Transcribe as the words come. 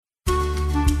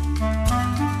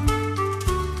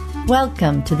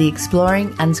Welcome to the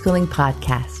Exploring Unschooling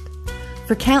podcast.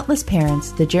 For countless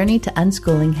parents, the journey to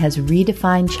unschooling has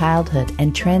redefined childhood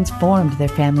and transformed their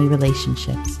family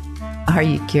relationships. Are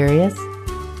you curious?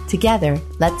 Together,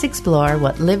 let's explore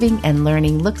what living and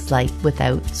learning looks like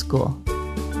without school.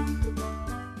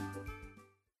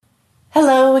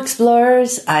 Hello,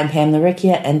 explorers. I'm Pam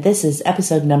Laricchia, and this is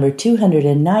episode number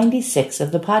 296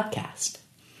 of the podcast.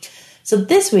 So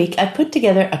this week, I put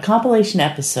together a compilation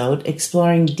episode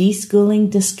exploring deschooling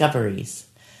discoveries.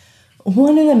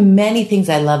 One of the many things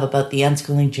I love about the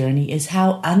unschooling journey is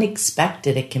how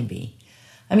unexpected it can be.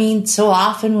 I mean, so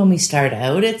often when we start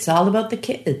out, it's all about the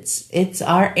kids. It's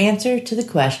our answer to the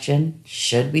question,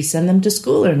 should we send them to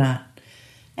school or not?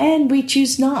 And we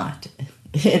choose not.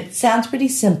 It sounds pretty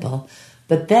simple,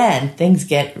 but then things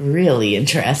get really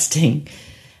interesting.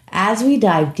 As we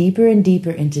dive deeper and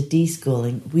deeper into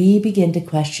deschooling, we begin to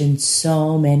question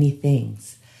so many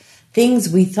things. Things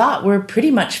we thought were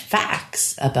pretty much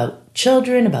facts about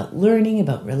children, about learning,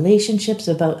 about relationships,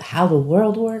 about how the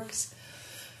world works.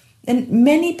 And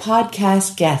many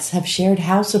podcast guests have shared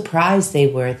how surprised they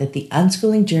were that the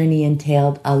unschooling journey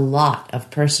entailed a lot of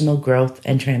personal growth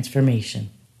and transformation.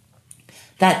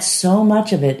 That so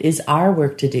much of it is our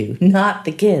work to do, not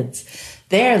the kids.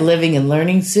 Their living and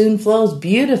learning soon flows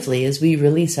beautifully as we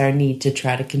release our need to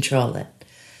try to control it.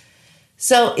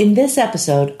 So in this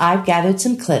episode, I've gathered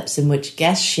some clips in which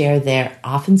guests share their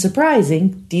often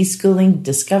surprising deschooling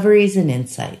discoveries and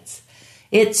insights.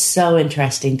 It's so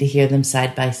interesting to hear them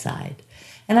side by side.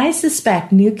 And I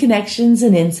suspect new connections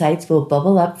and insights will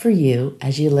bubble up for you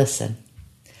as you listen.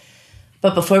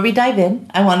 But before we dive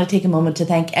in, I want to take a moment to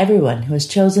thank everyone who has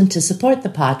chosen to support the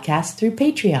podcast through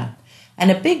Patreon. And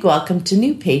a big welcome to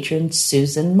new patron,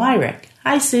 Susan Myrick.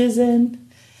 Hi, Susan.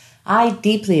 I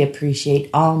deeply appreciate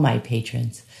all my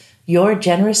patrons. Your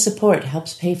generous support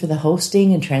helps pay for the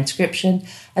hosting and transcription,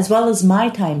 as well as my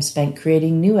time spent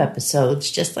creating new episodes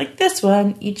just like this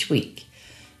one each week.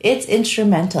 It's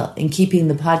instrumental in keeping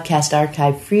the podcast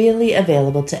archive freely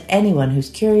available to anyone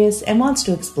who's curious and wants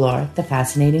to explore the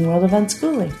fascinating world of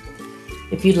unschooling.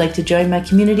 If you'd like to join my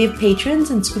community of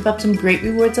patrons and scoop up some great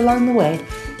rewards along the way,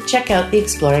 check out the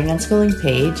Exploring Unschooling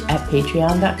page at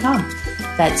patreon.com.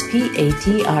 That's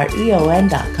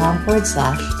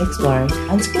patreon.com/exploring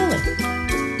unschooling.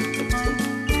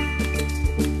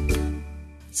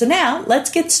 So now let's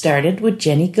get started with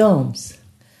Jenny Gomes.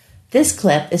 This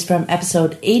clip is from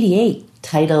episode 88,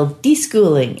 titled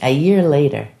Deschooling a Year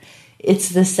Later. It's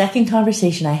the second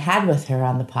conversation I had with her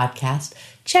on the podcast,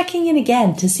 checking in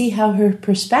again to see how her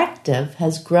perspective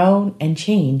has grown and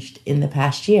changed in the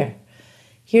past year.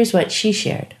 Here's what she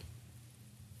shared.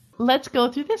 Let's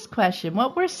go through this question.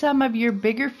 What were some of your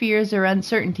bigger fears or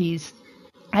uncertainties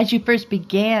as you first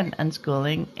began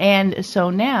unschooling? And so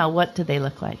now, what do they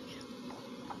look like?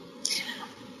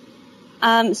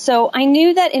 So I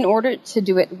knew that in order to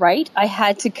do it right, I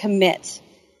had to commit.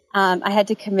 I had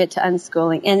to commit to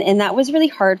unschooling. And that was really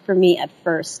hard for me at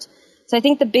first. So I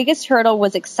think the biggest hurdle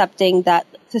was accepting that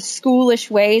the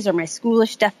schoolish ways or my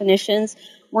schoolish definitions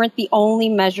weren't the only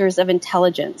measures of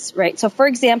intelligence, right? So for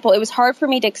example, it was hard for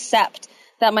me to accept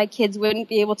that my kids wouldn't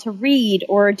be able to read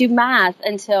or do math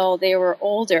until they were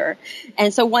older.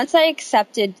 And so once I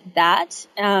accepted that,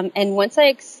 and once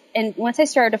I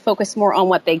started to focus more on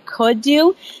what they could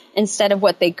do instead of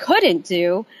what they couldn't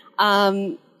do,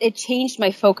 it changed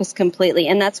my focus completely.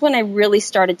 And that's when I really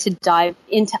started to dive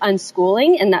into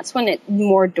unschooling. And that's when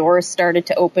more doors started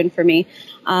to open for me.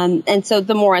 And so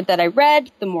the more that I read,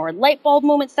 the more light bulb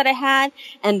moments that I had,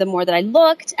 and the more that I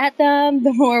looked at them,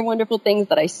 the more wonderful things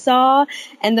that I saw,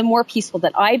 and the more peaceful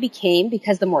that I became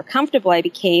because the more comfortable I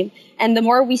became, and the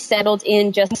more we settled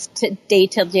in just to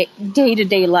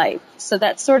day-to-day life. So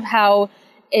that's sort of how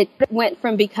it went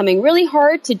from becoming really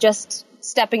hard to just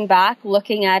stepping back,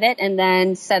 looking at it, and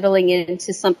then settling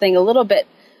into something a little bit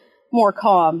more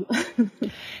calm.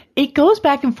 It goes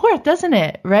back and forth, doesn't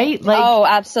it? Right? Oh,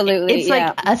 absolutely. It's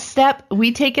like a step.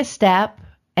 We take a step,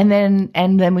 and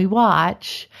then we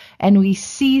watch, and we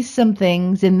see some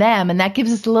things in them, and that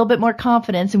gives us a little bit more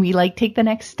confidence, and we take the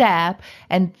next step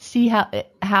and see how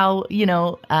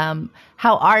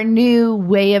our new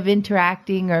way of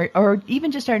interacting, or even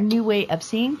just our new way of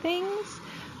seeing things.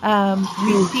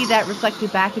 We see that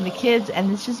reflected back in the kids,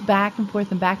 and it's just back and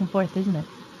forth, isn't it?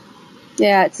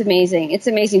 Yeah, it's amazing. It's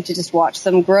amazing to just watch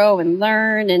them grow and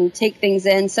learn and take things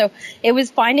in. So it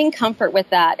was finding comfort with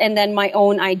that, and then my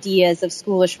own ideas of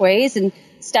schoolish ways and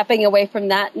stepping away from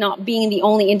that not being the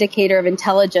only indicator of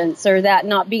intelligence or that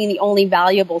not being the only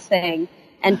valuable thing,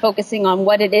 and focusing on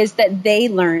what it is that they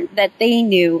learned, that they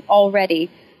knew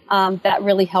already. That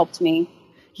really helped me.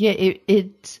 Yeah,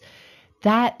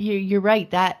 that you're right,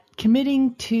 that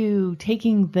committing to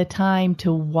taking the time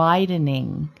to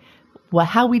widening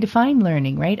how we define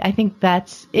learning, right? I think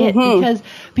that's it.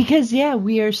 Because yeah,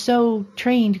 we are so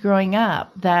trained growing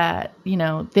up that,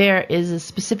 there is a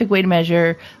specific way to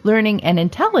measure learning and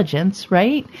intelligence,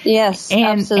 right? Yes,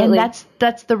 and absolutely. And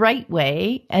that's the right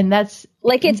way. And that's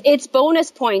like, it's bonus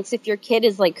points if your kid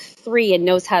is like 3 and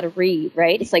knows how to read,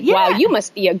 right? It's like, wow, you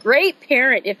must be a great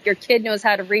parent if your kid knows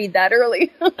how to read that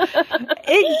early.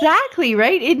 Exactly,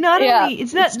 right? It's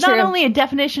not only a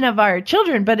definition of our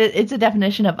children, but it's a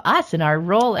definition of us and our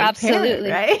role as parents,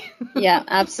 right? Yeah,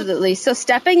 absolutely. So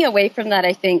stepping away from that,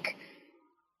 I think,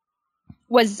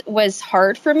 was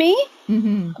hard for me.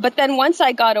 Mm-hmm. But then once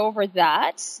I got over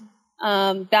that,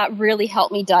 that really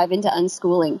helped me dive into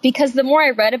unschooling, because the more I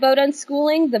read about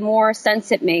unschooling, the more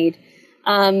sense it made.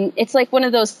 It's like one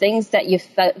of those things that you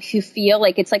feel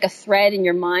like it's like a thread in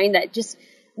your mind that just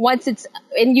once it's,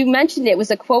 and you mentioned it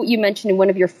was a quote you mentioned in one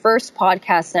of your first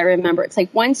podcasts. I remember it's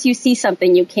like, once you see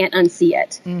something, you can't unsee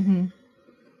it. Mm-hmm.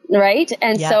 Right.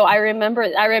 And so I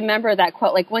remember that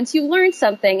quote, like, once you learn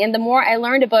something, and the more I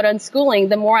learned about unschooling,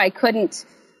 the more I couldn't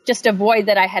just avoid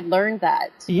that I had learned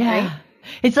that. Yeah. Right?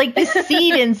 It's like this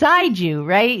seed inside you,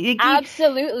 right?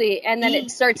 Absolutely. And then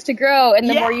it starts to grow, and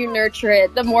the more you nurture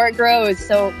it, the more it grows.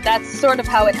 So that's sort of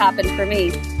how it happened for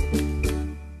me.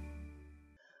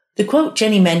 The quote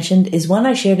Jenny mentioned is one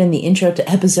I shared in the intro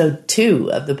to episode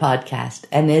 2 of the podcast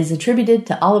and is attributed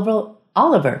to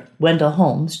Oliver Wendell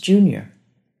Holmes Jr.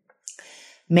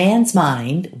 Man's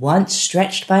mind, once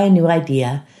stretched by a new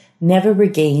idea, never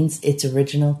regains its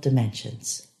original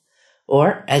dimensions.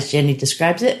 Or, as Jenny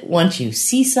describes it, once you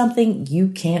see something, you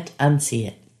can't unsee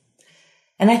it.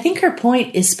 And I think her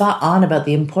point is spot on about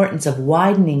the importance of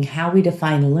widening how we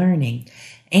define learning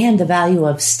and the value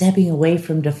of stepping away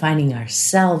from defining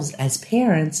ourselves as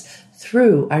parents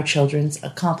through our children's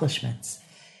accomplishments.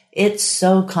 It's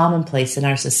so commonplace in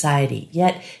our society,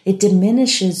 yet it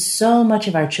diminishes so much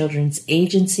of our children's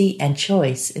agency and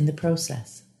choice in the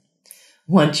process.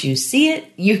 Once you see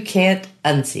it, you can't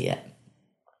unsee it.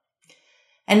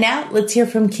 And now let's hear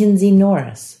from Kinsey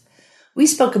Norris. We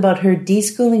spoke about her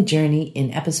deschooling journey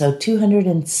in episode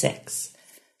 206.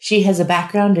 She has a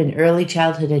background in early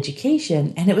childhood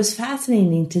education, and it was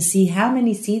fascinating to see how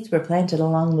many seeds were planted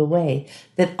along the way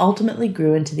that ultimately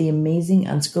grew into the amazing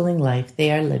unschooling life they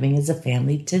are living as a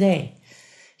family today.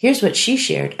 Here's what she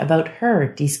shared about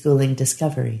her deschooling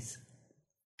discoveries.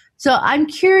 So I'm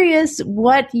curious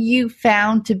what you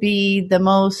found to be the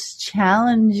most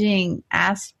challenging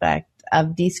aspect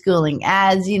of deschooling,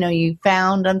 as you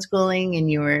found unschooling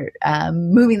and you were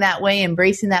moving that way,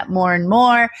 embracing that more and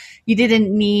more. You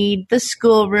didn't need the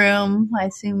schoolroom. I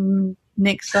assume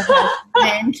Nick still has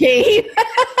man cave.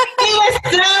 He was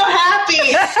so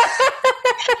happy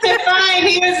to find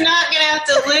he was not going to have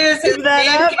to lose his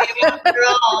man cave after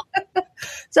all.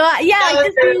 So I'm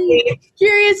just really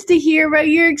curious to hear about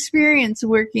your experience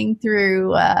working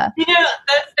through. That's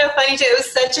so funny too. It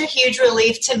was such a huge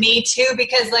relief to me too,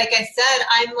 because like I said,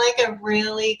 I'm like a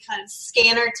really kind of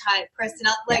scanner type person.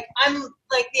 Like I'm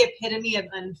like the epitome of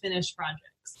unfinished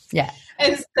projects. Yeah.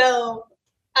 And so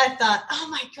I thought, oh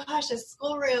my gosh, a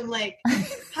schoolroom, like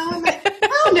how am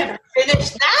I'll never finish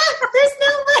that. There's no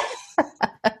way.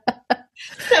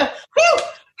 So,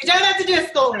 we don't have to do a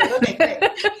schoolroom. Okay, great.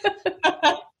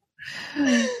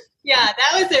 Yeah,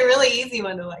 that was a really easy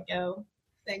one to let go,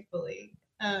 thankfully.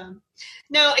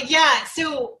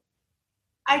 So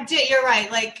I did, you're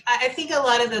right. Like, I think a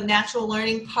lot of the natural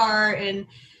learning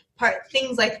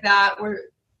things like that were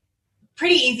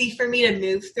pretty easy for me to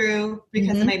move through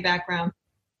because of my background.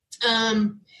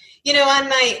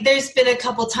 There's been a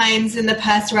couple times in the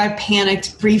past where I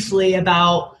panicked briefly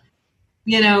about,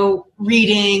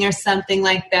 reading or something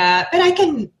like that, but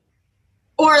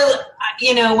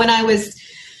when I was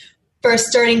first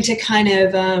starting to kind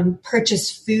of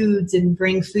purchase foods and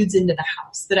bring foods into the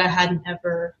house that I hadn't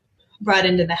ever brought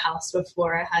into the house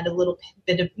before, I had a little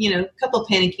bit of, a couple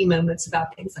panicky moments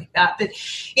about things like that. But,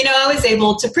 I was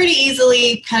able to pretty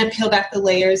easily kind of peel back the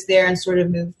layers there and sort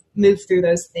of move through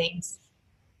those things.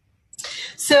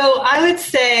 So I would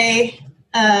say,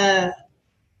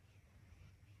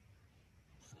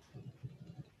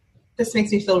 this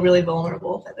makes me feel really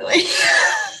vulnerable, by the way.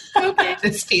 Okay.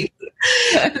 This piece.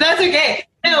 But that's okay.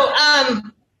 No,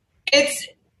 it's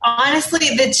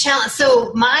honestly the challenge.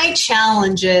 So my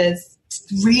challenges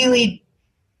really,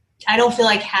 I don't feel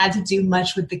like had to do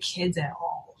much with the kids at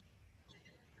all.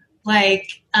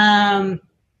 Like,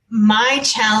 my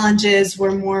challenges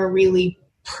were more really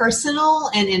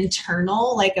personal and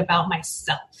internal, like about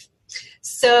myself.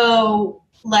 So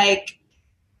like,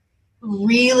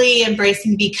 really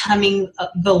embracing becoming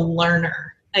the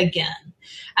learner again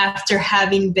after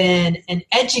having been an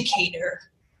educator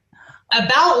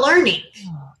about learning.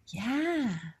 Oh,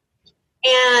 yeah.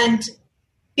 And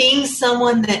being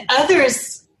someone that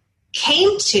others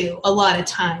came to a lot of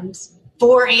times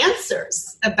for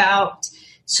answers about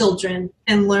children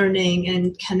and learning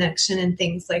and connection and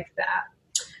things like that.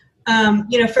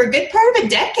 For a good part of a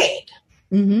decade.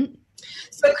 Mm-hmm.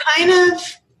 So kind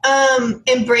of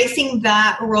embracing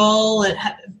that role and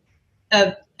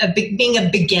being a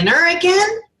beginner again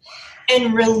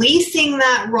and releasing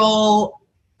that role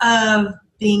of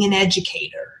being an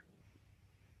educator.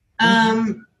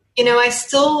 I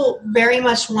still very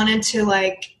much wanted to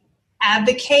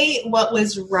advocate what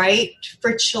was right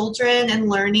for children and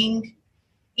learning,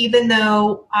 even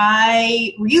though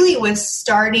I really was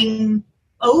starting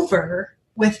over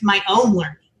with my own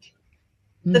learning.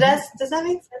 Mm-hmm. Does that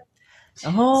make sense?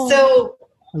 Oh, so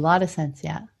a lot of sense.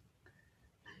 Yeah.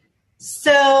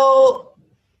 So,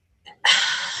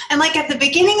 and at the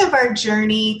beginning of our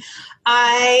journey,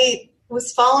 I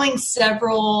was following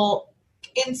several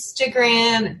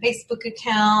Instagram and Facebook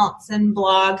accounts and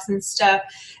blogs and stuff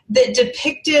that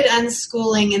depicted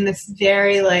unschooling in this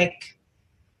very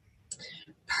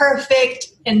perfect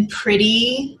and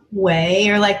pretty way,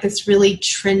 or this really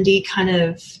trendy kind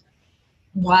of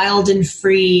wild and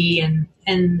free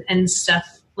and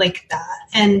stuff like that.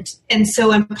 And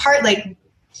so in part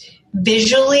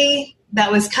visually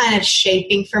that was kind of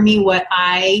shaping for me what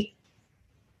I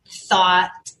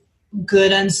thought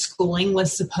good unschooling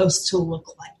was supposed to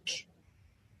look like.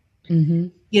 Mm-hmm.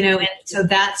 And so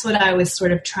that's what I was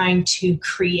sort of trying to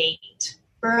create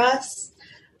for us.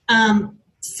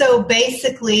 So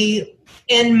basically,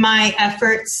 in my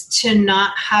efforts to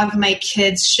not have my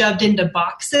kids shoved into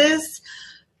boxes,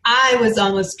 I was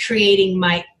almost creating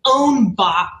my own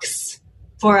box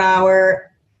for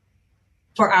our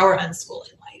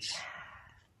unschooling life.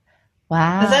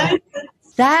 Wow. Does that make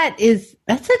sense?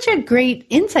 That's such a great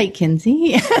insight,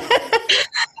 Kinsey.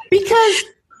 Because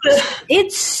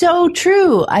it's so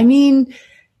true. I mean,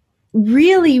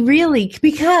 really, really,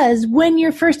 because when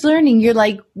you're first learning, you're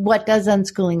like, what does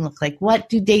unschooling look like? What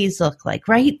do days look like?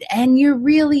 Right? And you're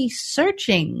really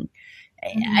searching.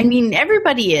 I mean,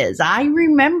 everybody is. I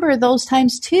remember those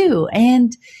times too.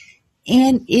 And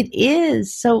it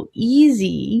is so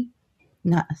easy,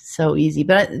 not so easy,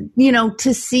 but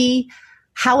to see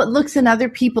how it looks in other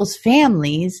people's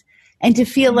families and to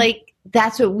feel like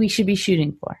that's what we should be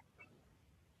shooting for.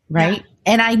 Right. Yeah.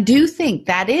 And I do think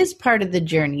that is part of the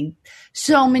journey.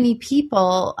 So many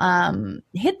people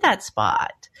hit that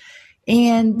spot.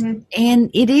 And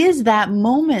it is that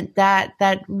moment,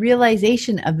 that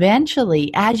realization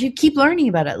eventually, as you keep learning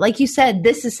about it. Like you said,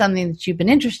 this is something that you've been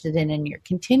interested in and you're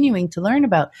continuing to learn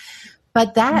about.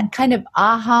 But that kind of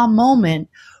aha moment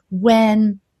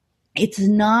when it's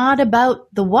not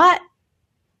about the what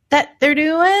that they're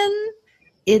doing,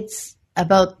 it's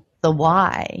about the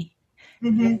why.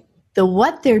 Mm-hmm. The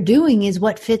what they're doing is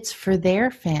what fits for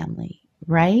their family,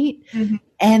 right? Mm-hmm.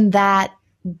 And that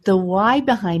the why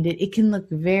behind it, it can look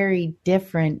very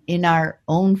different in our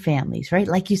own families, right?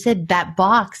 Like you said, that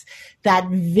box, that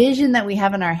vision that we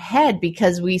have in our head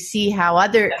because we see how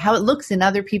it looks in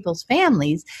other people's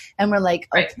families. And we're like,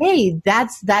 okay,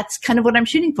 that's kind of what I'm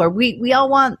shooting for. We all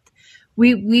want,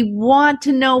 we want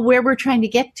to know where we're trying to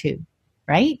get to,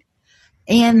 right?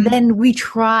 And then we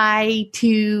try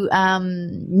to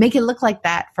make it look like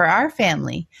that for our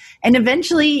family. And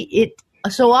eventually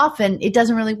so often it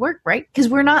doesn't really work, right? Because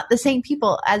we're not the same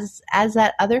people as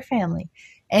that other family.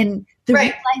 And the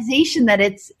realization that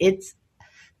it's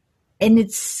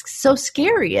so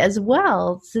scary as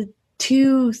well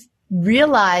to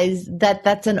realize that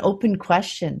that's an open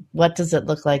question. What does it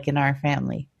look like in our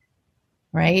family?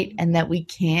 Right? And that we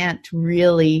can't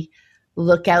really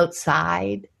look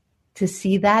outside to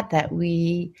see that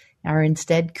we are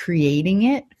instead creating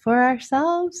it for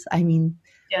ourselves. I mean,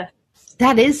 yeah.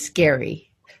 That is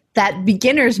scary. That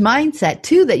beginner's mindset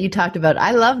too that you talked about.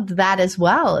 I loved that as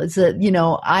well. It's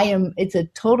a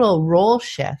total role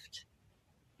shift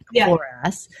for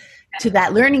us to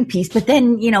that learning piece. But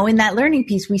then, in that learning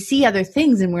piece, we see other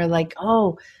things and we're like,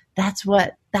 oh, that's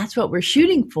what we're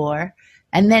shooting for.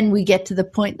 And then we get to the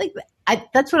point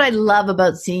that's what I love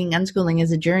about seeing unschooling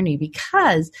as a journey,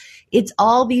 because it's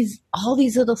all these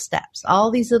little steps,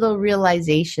 all these little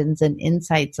realizations and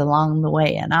insights along the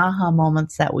way and aha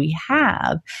moments that we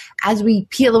have as we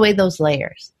peel away those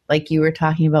layers, like you were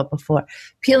talking about before,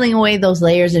 peeling away those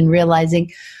layers and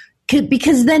realizing,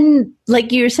 because then,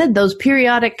 like you said, those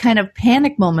periodic kind of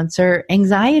panic moments or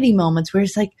anxiety moments where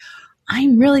it's like,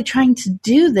 I'm really trying to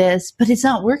do this, but it's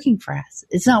not working for us.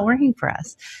 It's not working for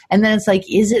us. And then it's like,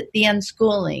 is it the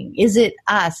unschooling? Is it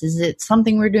us? Is it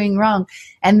something we're doing wrong?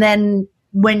 And then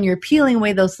when you're peeling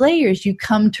away those layers, you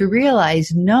come to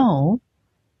realize, no,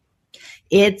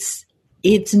 it's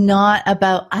not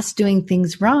about us doing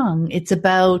things wrong. It's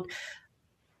about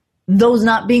those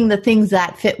not being the things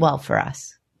that fit well for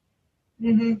us.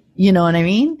 Mm-hmm. You know what I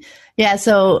mean? Yeah.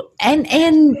 So, and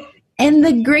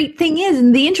the great thing is,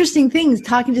 and the interesting thing is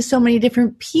talking to so many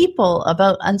different people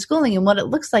about unschooling and what it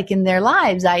looks like in their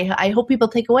lives. I hope people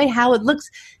take away how it looks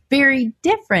very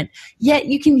different. Yet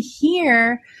you can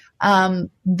hear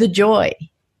the joy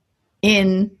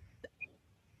in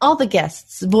all the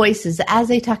guests' voices as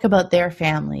they talk about their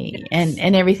family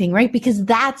and everything, right? Because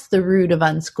that's the root of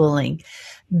unschooling.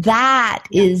 That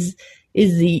is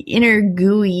the inner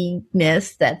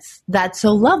gooiness that's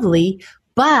so lovely,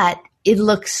 but it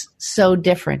looks so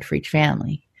different for each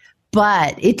family.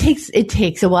 But it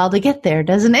takes a while to get there,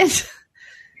 doesn't it?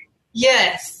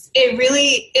 Yes, it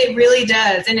really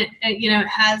does. And it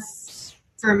has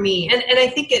for me. And I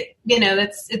think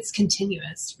it's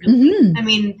continuous, really. Mm-hmm. I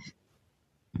mean,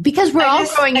 because we're all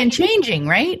growing and changing,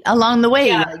 right? Along the way.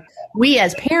 Yeah. Like we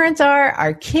as parents are,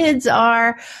 our kids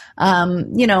are,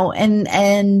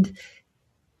 and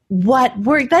what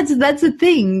work, that's the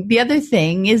thing. The other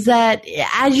thing is that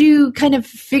as you kind of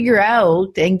figure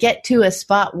out and get to a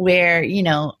spot where,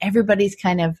 everybody's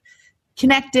kind of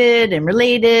connected and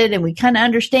related and we kind of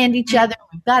understand each other,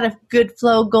 we've got a good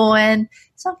flow going,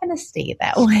 it's not going to stay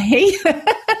that way.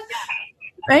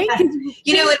 Right? When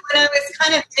I was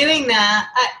kind of doing that,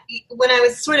 when I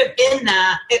was sort of in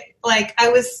that,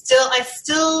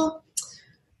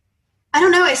 I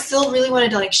don't know, I still really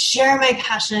wanted to like share my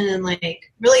passion and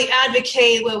like really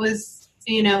advocate what was,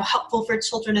 helpful for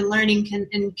children and learning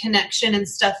and connection and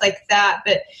stuff like that.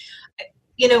 But,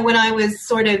 when I was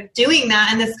sort of doing that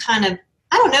and this kind of,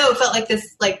 I don't know, it felt like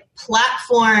this like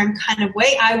platform kind of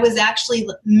way, I was actually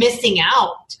missing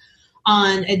out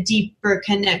on a deeper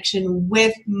connection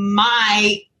with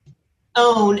my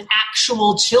own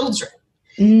actual children,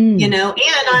 and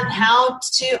on how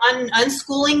to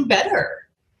unschooling better.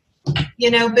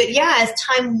 But yeah, as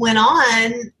time went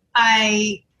on,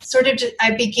 I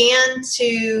began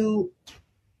to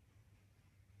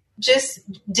just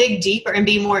dig deeper and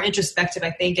be more introspective, I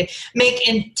think, and make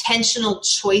intentional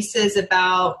choices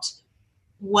about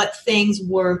what things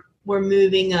were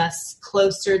moving us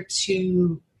closer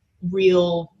to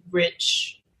real,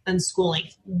 rich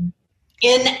unschooling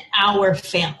in our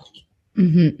family.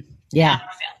 Mm-hmm. Yeah.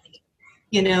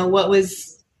 Our family. What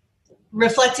was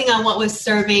reflecting on what was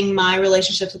serving my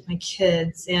relationships with my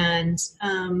kids and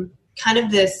kind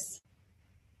of this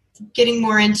getting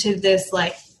more into this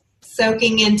like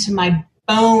soaking into my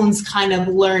bones kind of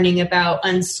learning about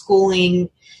unschooling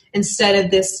instead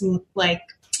of this like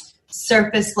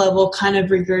surface level kind of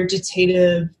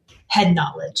regurgitative head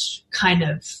knowledge kind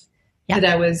of that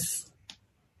I was,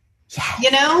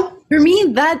 For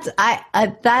me,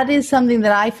 that is something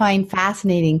that I find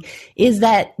fascinating is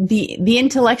that the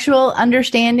intellectual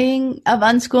understanding of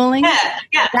unschooling,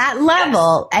 that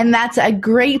level, and that's a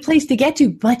great place to get to,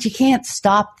 but you can't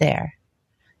stop there.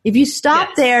 If you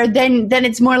stop there, then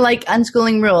it's more like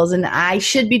unschooling rules and I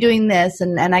should be doing this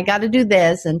and I got to do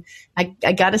this and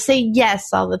I got to say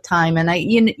yes all the time. And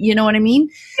you know what I mean?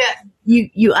 Yeah.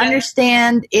 You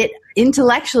understand it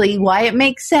intellectually, why it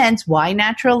makes sense, why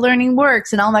natural learning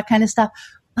works and all that kind of stuff.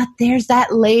 But there's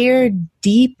that layer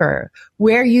deeper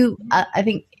where you, I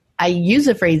think I use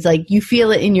a phrase like you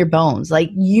feel it in your bones, like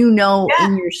in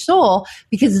your soul,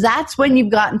 because that's when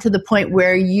you've gotten to the point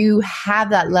where you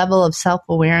have that level of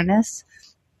self-awareness,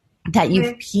 that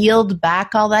you've peeled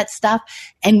back all that stuff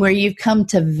and where you've come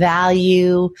to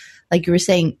value, like you were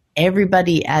saying,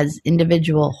 everybody as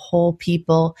individual whole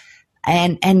people.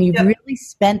 And you've really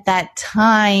spent that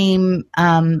time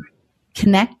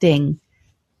connecting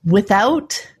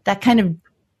without that kind of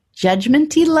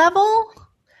judgmenty level.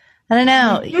 I don't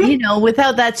know,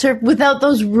 without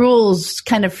those rules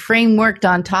kind of frameworked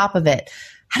on top of it.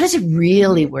 How does it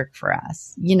really work for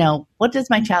us? What does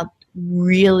my child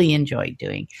really enjoy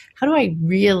doing? How do I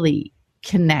really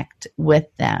connect with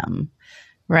them?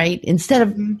 Right? Instead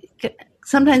of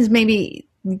sometimes maybe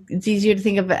it's easier to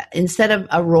think of instead of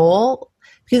a role,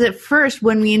 because at first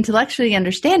when we intellectually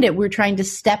understand it, we're trying to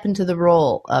step into the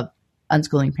role of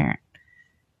unschooling parent.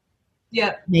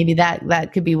 Yeah. Maybe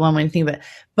that could be one way to think of it.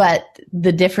 But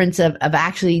the difference of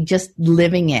actually just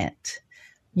living it,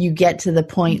 you get to the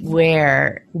point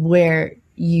where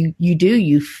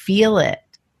you feel it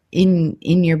in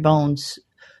your bones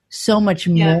so much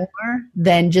more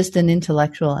than just an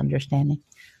intellectual understanding.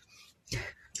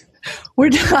 We're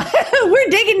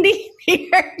digging deep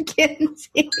here,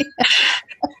 Kinsey.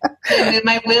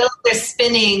 My wheels are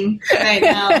spinning right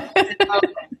now.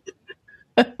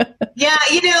 Yeah,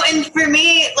 and for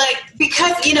me,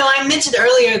 because I mentioned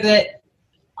earlier that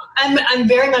I'm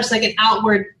very much like an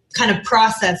outward kind of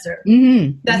processor.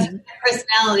 Mm-hmm. That's my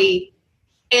personality,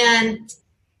 and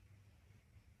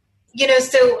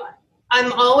so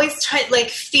I'm always trying,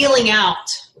 feeling out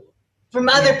from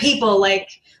other people, what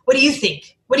do you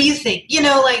think? What do you think?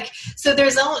 So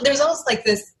there's almost like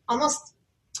this, almost,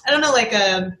 I don't know, like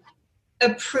a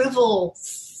approval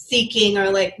seeking,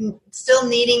 or still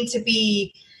needing to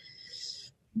be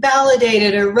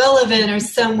validated or relevant or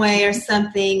some way or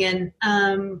something.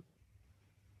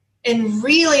 And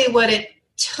really what it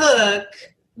took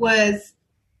was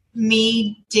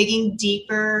me digging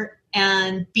deeper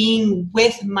and being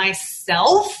with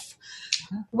myself,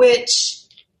 which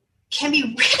can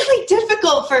be really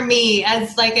difficult for me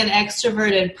as an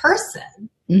extroverted person.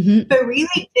 Mm-hmm. But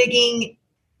really digging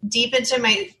deep into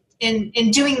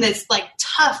in doing this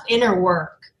tough inner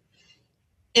work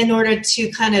in order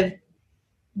to kind of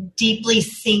deeply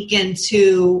sink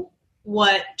into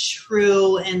what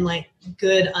true and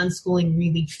good unschooling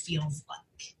really feels like.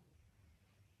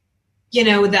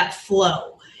 That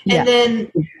flow. Yeah. And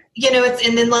then,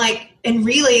 and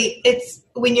really it's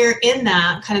when you're in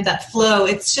that kind of that flow,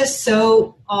 it's just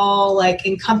so all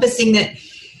encompassing that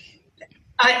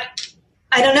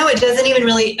I don't know, it doesn't even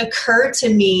really occur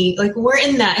to me, we're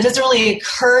in that. It doesn't really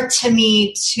occur to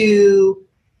me to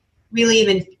really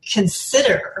even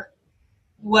consider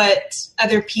what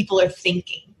other people are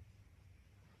thinking.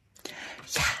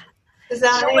 Yeah. Does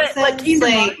that make sense? What came to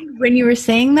mind when you were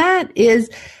saying that is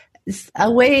a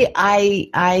way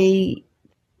I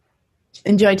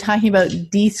enjoy talking about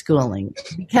deschooling,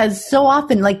 because so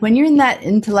often, when you're in that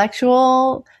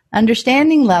intellectual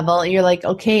understanding level, you're like,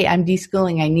 okay, I'm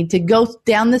deschooling. I need to go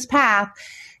down this path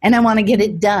and I want to get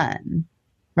it done.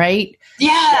 Right?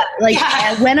 Yeah.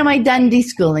 When am I done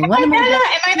deschooling? When am I done?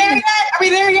 Am I there yet? Are we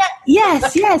there yet?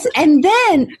 Yes. And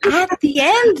then at the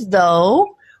end,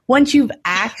 though, once you've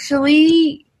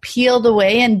actually peeled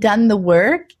away and done the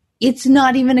work, it's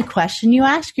not even a question you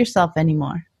ask yourself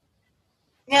anymore.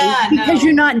 Yeah. Because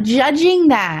you're not judging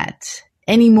that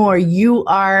anymore. You've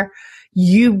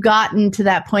gotten to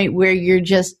that point where you're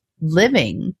just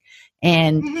living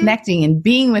and mm-hmm. connecting and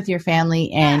being with your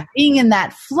family and being in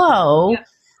that flow. Yeah.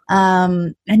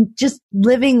 And just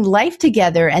living life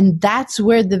together. And that's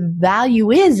where the value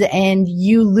is. And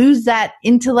you lose that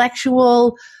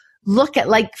intellectual look at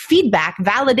feedback,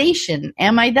 validation.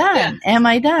 Am I done? Yeah. Am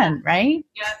I done? Right?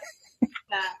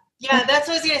 Yeah. That's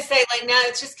what I was going to say. Now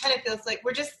it just kind of feels like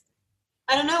we're just,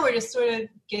 I don't know, we're just sort of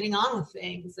getting on with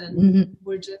things and mm-hmm.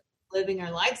 we're just living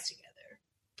our lives together.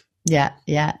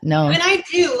 Yeah. No. And I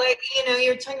do,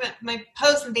 you're talking about my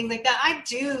posts and things like that. I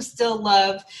do still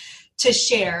love to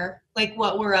share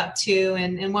what we're up to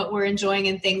and what we're enjoying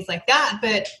and things like that.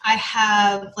 But I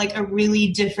have a really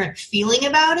different feeling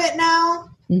about it now.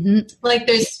 Mm-hmm.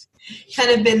 There's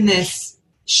kind of been this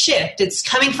shift. It's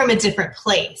coming from a different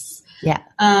place. Yeah.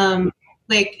 And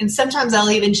sometimes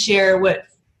I'll even share what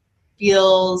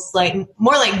feels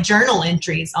more like journal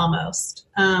entries almost.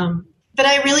 But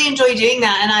I really enjoy doing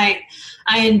that. And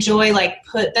I enjoy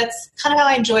that's kind of how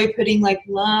I enjoy putting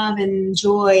love and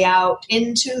joy out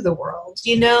into the world,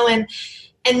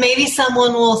 and maybe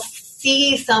someone will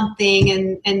see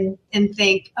something and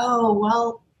think, oh,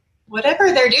 well,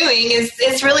 whatever they're doing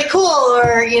is really cool,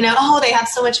 or, oh, they have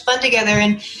so much fun together.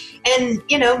 And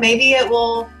maybe it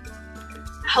will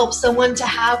help someone to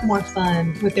have more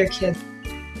fun with their kids.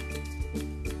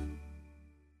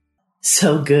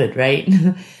 So good, right?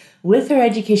 With her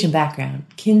education background,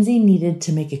 Kinsey needed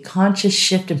to make a conscious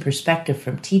shift in perspective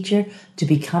from teacher to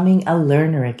becoming a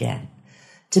learner again,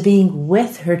 to being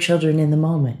with her children in the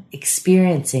moment,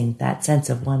 experiencing that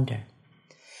sense of wonder.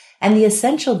 And the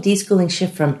essential deschooling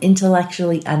shift from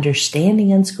intellectually understanding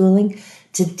unschooling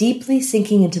to deeply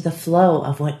sinking into the flow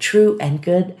of what true and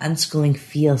good unschooling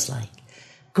feels like,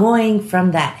 going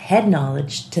from that head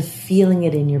knowledge to feeling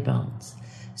it in your bones.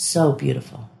 So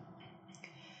beautiful.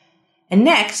 And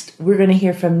next, we're going to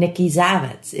hear from Nikki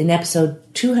Zavitz in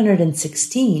episode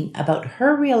 216 about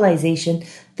her realization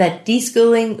that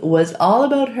deschooling was all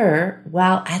about her,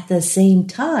 while at the same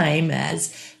time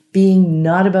as being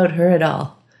not about her at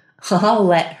all. I'll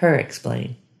let her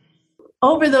explain.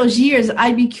 Over those years,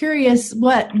 I'd be curious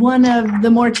what one of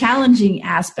the more challenging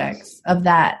aspects of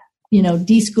that,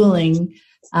 deschooling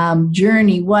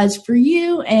journey was for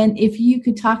you, and if you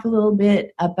could talk a little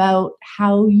bit about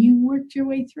how you worked your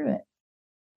way through it.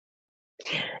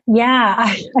 Yeah,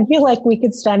 I feel like we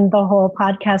could spend the whole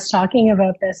podcast talking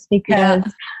about this because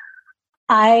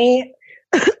I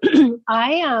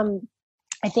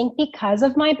think because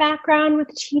of my background with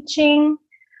teaching,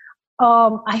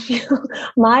 I feel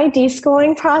my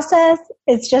deschooling process,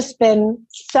 it's just been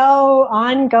so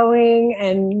ongoing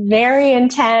and very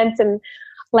intense. And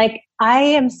like, I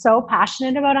am so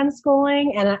passionate about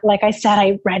unschooling. And like I said,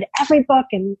 I read every book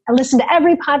and I listened to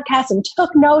every podcast and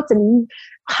took notes and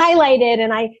highlighted.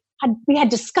 And we had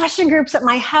discussion groups at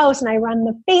my house and I run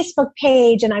the Facebook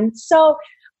page and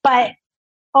but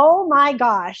oh my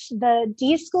gosh, the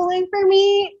deschooling for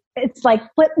me, it's like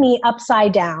flipped me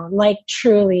upside down. Like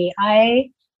truly, I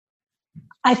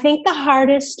think the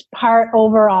hardest part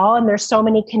overall, and there's so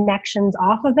many connections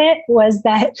off of it, was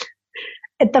that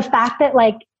the fact that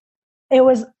like it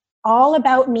was all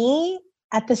about me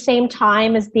at the same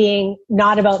time as being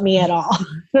not about me at all. I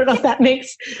don't know if that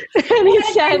makes any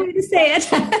sense. Way to say it.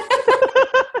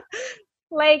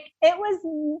 Like I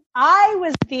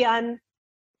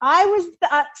was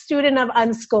the student of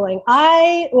unschooling.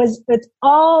 It's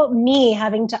all me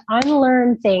having to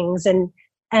unlearn things and,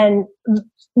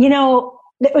 you know,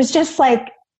 it was just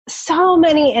like so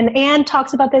many, and Anne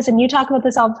talks about this and you talk about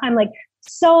this all the time, like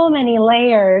so many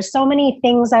layers, so many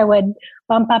things I would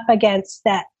bump up against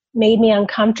that made me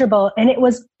uncomfortable. And it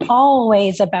was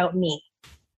always about me.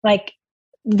 Like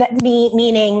that, me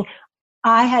meaning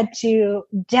I had to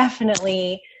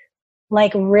definitely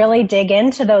like really dig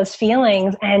into those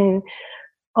feelings. And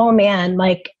oh man,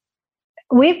 like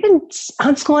we've been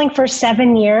unschooling for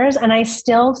 7 years and I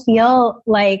still feel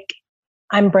like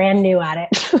I'm brand new at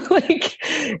it. Like,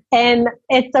 and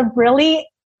it's a really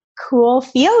cool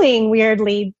feeling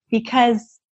weirdly,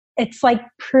 because it's like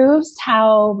proves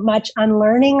how much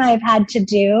unlearning I've had to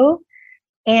do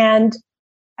and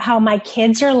how my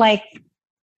kids are like,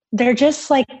 they're just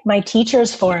like my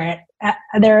teachers for it.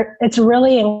 It's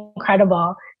really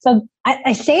incredible. So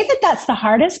I say that that's the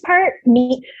hardest part,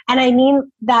 and I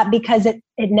mean that because it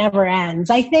never ends,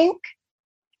 I think.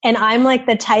 And I'm like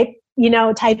the type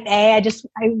A. I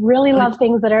really love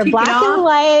things that are black and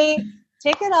white.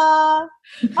 Tick it off.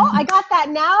 Oh, I got that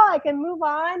now. I can move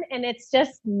on. And it's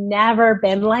just never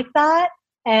been like that.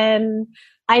 And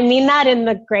I mean that in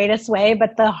the greatest way,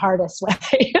 but the hardest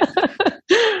way.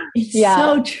 It's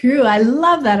so true. I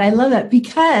love that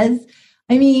because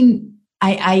I mean,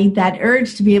 I that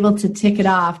urge to be able to tick it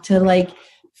off, to like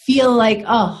feel like,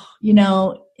 oh, you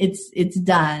know, it's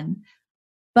done.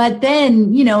 But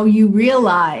then, you know, you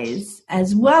realize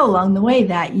as well along the way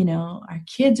that, you know, our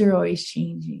kids are always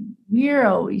changing. We're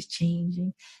always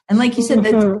changing. And like you said,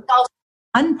 that's also the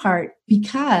fun part,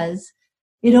 because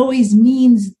it always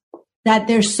means that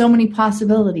there's so many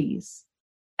possibilities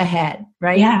ahead,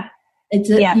 right? Yeah. It's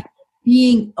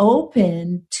being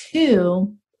open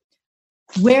to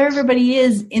where everybody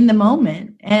is in the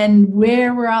moment and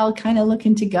where we're all kind of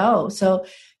looking to go. So,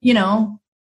 you know,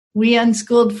 we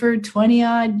unschooled for 20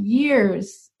 odd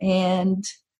years and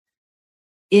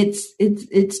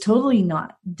it's totally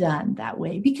not done that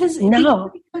way, because it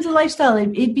becomes a lifestyle.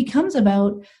 It becomes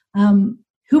about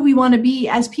who we want to be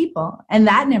as people, and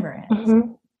that never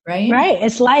ends. Right? Right.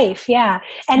 It's life. Yeah.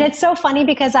 And it's so funny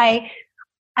because I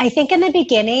think in the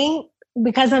beginning,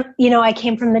 because I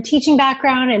came from the teaching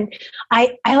background and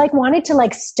I like wanted to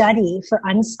like study for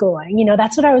unschooling. You know,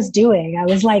 that's what I was doing. I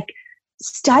was like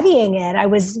studying it. I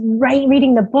was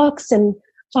reading the books and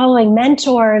following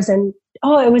mentors, and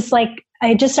it was like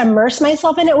I just immersed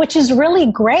myself in it, which is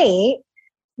really great.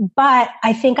 But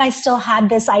I think I still had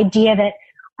this idea that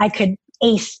I could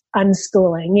ace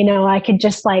unschooling. You know, I could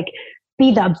just like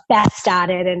be the best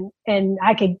at it and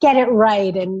I could get it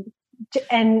right.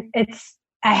 And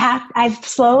I've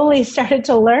slowly started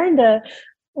to learn to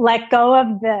let go of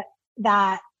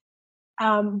that,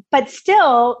 but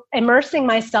still immersing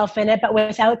myself in it, but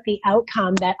without the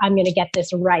outcome that I'm going to get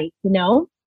this right, you know?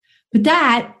 But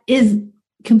that is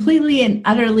completely and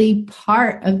utterly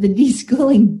part of the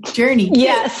deschooling journey.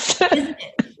 Yes. Isn't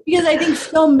it? Because I think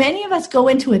so many of us go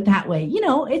into it that way. You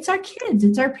know, it's our kids,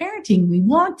 it's our parenting. We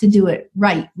want to do it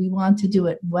right. We want to do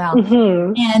it well.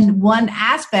 And one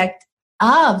aspect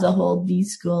of the whole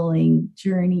deschooling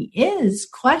journey is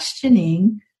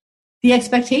questioning the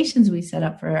expectations we set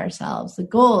up for ourselves, the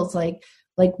goals, like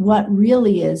what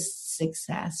really is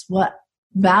success, what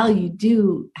value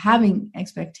do having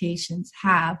expectations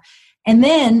have. And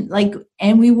then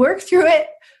and we work through it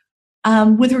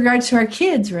with regards to our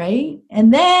kids, right?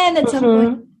 And then at some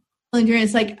point,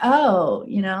 it's like, oh,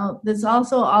 you know, this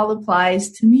also all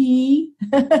applies to me.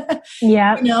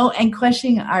 Yeah. You know, and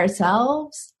questioning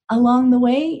ourselves along the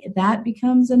way, that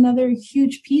becomes another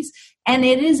huge piece. And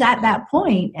it is at that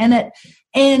point.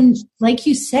 And like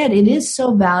you said, it is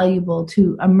so valuable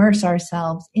to immerse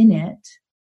ourselves in it,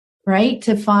 right?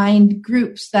 To find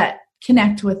groups that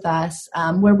connect with us,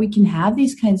 where we can have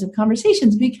these kinds of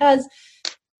conversations, because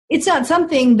it's not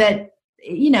something that,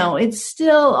 it's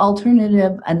still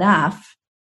alternative enough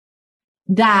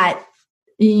that,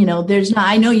 there's not,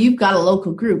 I know you've got a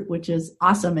local group, which is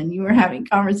awesome. And you were having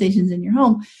conversations in your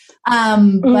home.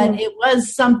 But it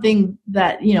was something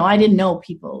that, I didn't know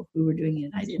people who were doing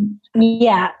it. I didn't.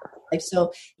 Yeah.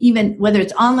 So even whether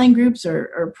it's online groups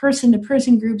or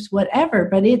person-to-person groups, whatever,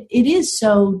 but it is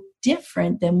so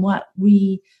different than what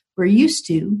we were used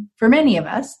to for many of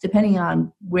us, depending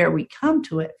on where we come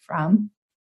to it from,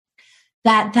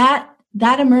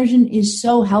 that immersion is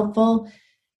so helpful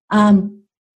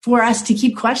for us to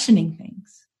keep questioning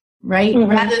things, right?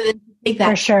 Mm-hmm. Rather than take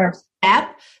that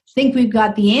step, think we've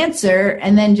got the answer,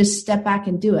 and then just step back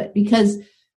and do it. Because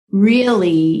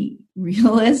really,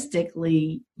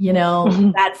 realistically,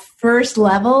 that first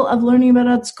level of learning about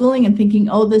unschooling and thinking,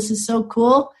 oh, this is so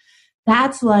cool,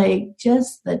 that's like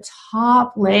just the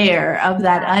top layer of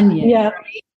that onion. Yeah.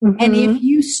 Right? Mm-hmm. And if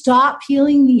you stop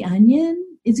peeling the onion,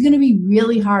 it's going to be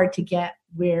really hard to get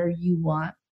where you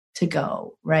want to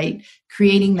go, right?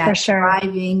 Creating that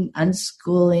thriving,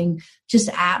 unschooling, just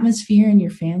atmosphere in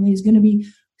your family is going to be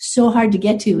so hard to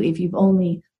get to if you've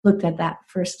only looked at that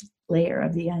first layer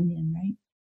of the onion, right?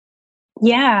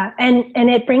 Yeah. And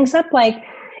it brings up I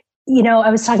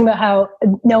was talking about how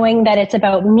knowing that it's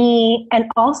about me, and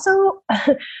also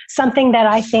something that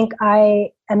I think I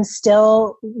am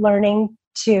still learning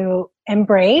to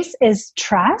embrace is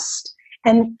trust.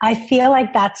 And I feel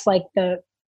like that's like the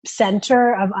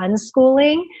center of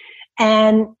unschooling.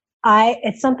 And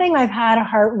it's something I've had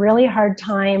a really hard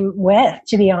time with,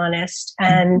 to be honest.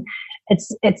 And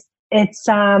it's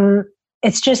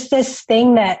just this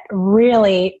thing that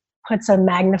really puts a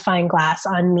magnifying glass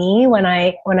on me when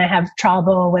I have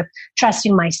trouble with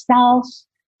trusting myself,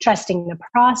 trusting the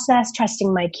process,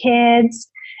 trusting my kids.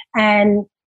 And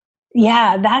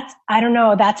yeah, that's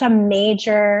a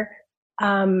major,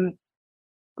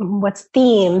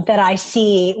 theme that I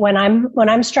see when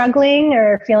I'm struggling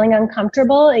or feeling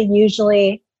uncomfortable. It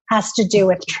usually has to do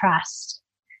with trust.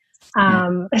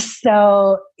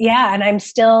 So yeah, and I'm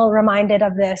still reminded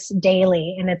of this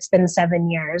daily, and it's been 7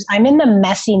 years. I'm in the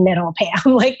messy middle,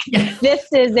 Pam. This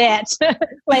is it.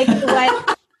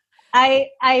 What I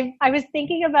was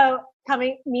thinking about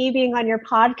me being on your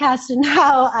podcast, and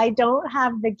how I don't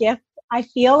have the gift. I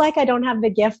feel like I don't have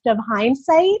the gift of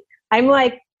hindsight. I'm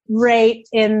right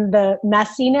in the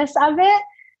messiness of it.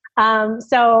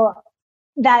 So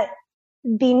that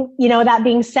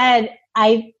being said,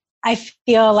 I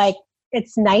feel like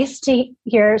it's nice to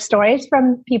hear stories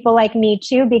from people like me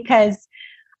too, because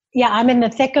I'm in the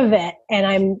thick of it, and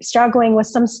I'm struggling with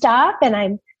some stuff, and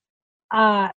I'm,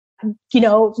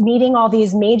 meeting all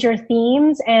these major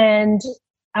themes, and,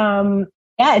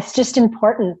 it's just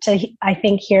important to, I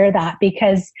think, hear that,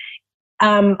 because,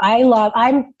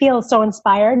 I feel so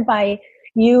inspired by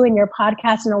you and your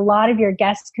podcast and a lot of your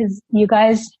guests, because you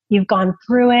guys, you've gone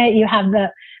through it. You have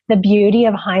the beauty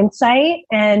of hindsight.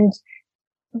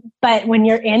 But when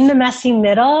you're in the messy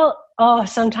middle,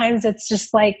 sometimes it's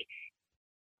just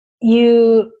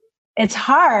it's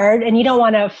hard, and you don't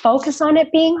want to focus on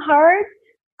it being hard.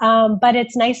 But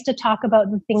it's nice to talk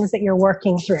about the things that you're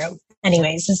working through.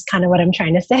 Anyways, this is kind of what I'm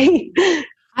trying to say.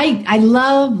 I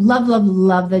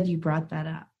love that you brought that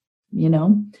up.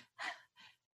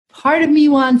 Part of me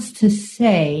wants to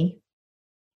say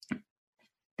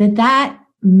that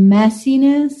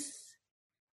messiness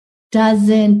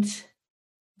doesn't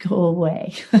go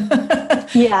away.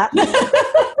 Yeah.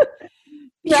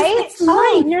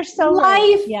 Right? You're so life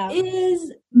right. Yeah.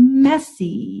 is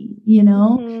messy,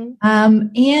 Mm-hmm.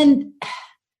 And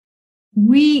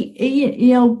we,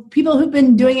 people who've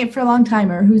been doing it for a long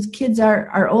time, or whose kids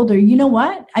are older, you know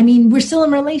what? I mean, we're still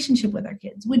in relationship with our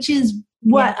kids, which is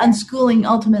what unschooling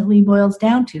ultimately boils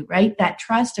down to, right? That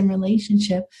trust and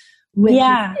relationship with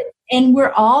your kids. And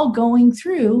we're all going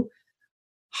through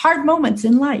hard moments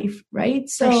in life, right?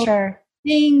 So for sure.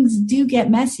 Things do get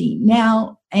messy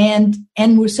now, and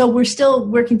we're still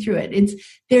working through it.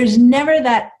 There's never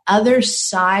that other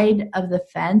side of the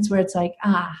fence where it's It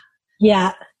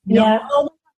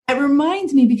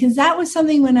reminds me, because that was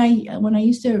something when I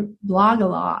used to blog a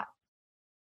lot,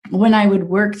 when I would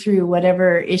work through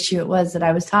whatever issue it was that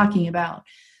I was talking about,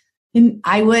 and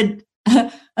I would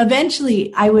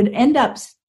eventually end up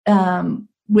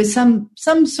with some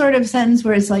sort of sentence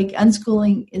where it's like,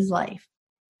 unschooling is life.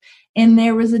 And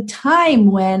there was a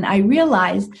time when I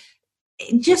realized,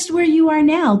 just where you are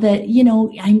now, that,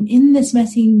 I'm in this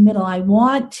messy middle. I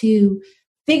want to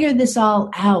figure this all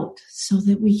out so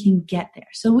that we can get there.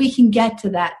 So we can get to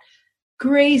that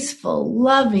graceful,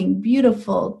 loving,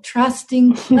 beautiful,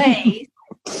 trusting place.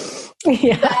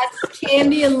 That's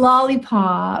candy and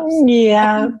lollipops.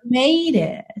 Yeah. Made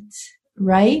it,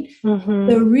 right? Mm-hmm.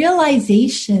 The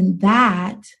realization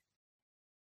that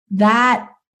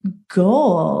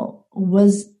goal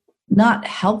was not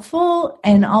helpful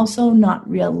and also not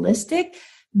realistic,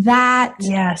 that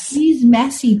these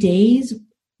messy days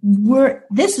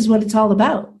this is what it's all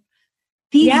about.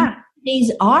 These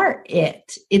days are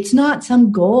it. It's not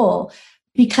some goal,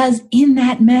 because in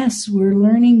that mess, we're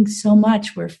learning so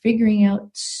much. We're figuring out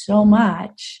so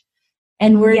much,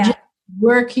 and we're just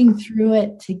working through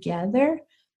it together.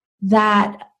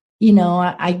 That,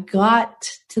 I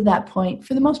got to that point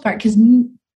for the most part, because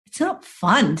it's not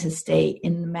fun to stay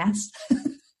in the mess.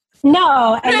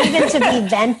 No, and even to be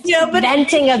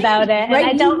venting about it. Right? And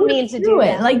I don't mean to do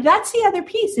it. Like, that's the other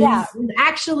piece. Is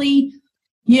actually,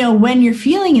 when you're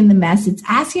feeling in the mess, it's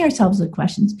asking ourselves the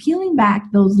questions, peeling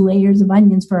back those layers of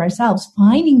onions for ourselves,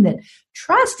 finding that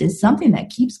trust is something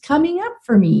that keeps coming up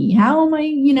for me. How am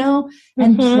I,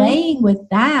 and playing with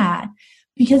that.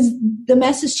 Because the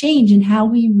message change in how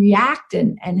we react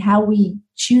and how we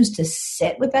choose to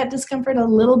sit with that discomfort a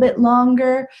little bit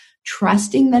longer,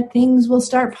 trusting that things will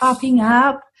start popping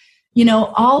up.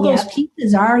 All those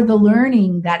pieces are the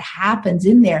learning that happens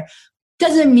in there.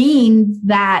 Doesn't mean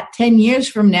that 10 years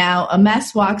from now, a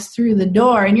mess walks through the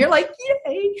door and you're like,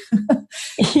 yay.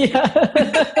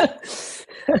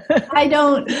 I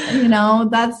don't,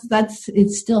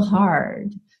 it's still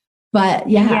hard. But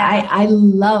I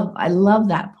love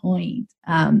that point.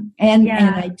 And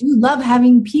I do love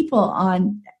having people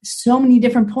on so many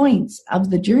different points of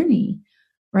the journey,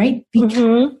 right?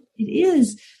 Because it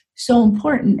is so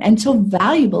important and so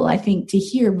valuable, I think, to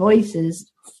hear voices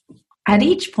at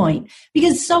each point.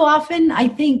 Because so often I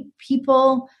think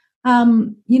people,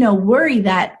 worry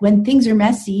that when things are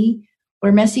messy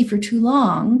or messy for too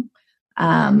long,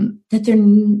 that they're,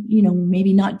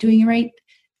 maybe not doing it right.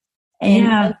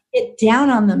 And get down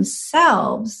on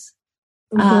themselves.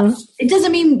 It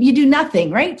doesn't mean you do nothing,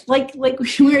 right? Like we were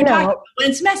talking about, when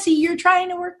it's messy, you're trying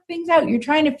to work things out. You're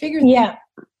trying to figure things out.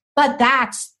 But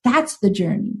that's the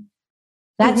journey.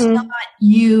 That's not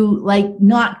you,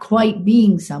 not quite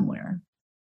being somewhere.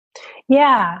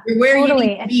 Yeah, You're where you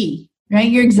need to be,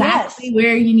 right? You're exactly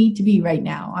where you need to be right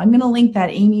now. I'm going to link that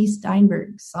Amy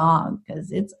Steinberg song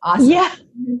because it's awesome. Yeah.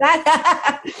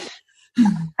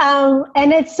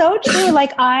 And it's so true.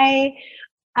 Like I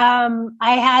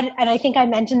had, and I think I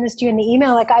mentioned this to you in the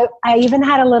email, I even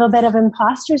had a little bit of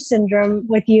imposter syndrome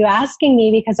with you asking me,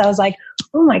 because I was like,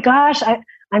 oh my gosh,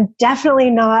 I'm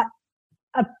definitely not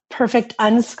a perfect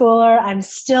unschooler. I'm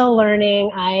still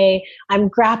learning. I'm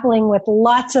grappling with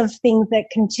lots of things that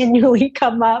continually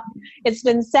come up. It's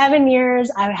been 7 years.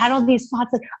 I've had all these thoughts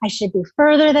that I should be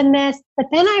further than this. But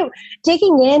then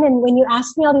digging in, and when you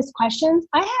asked me all these questions,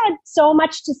 I had so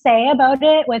much to say about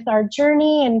it, with our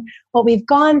journey and what we've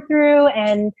gone through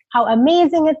and how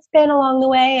amazing it's been along the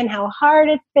way and how hard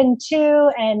it's been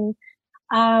too. And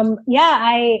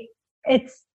I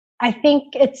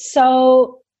think it's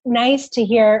so nice to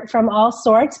hear from all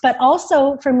sorts, but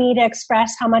also for me to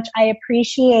express how much I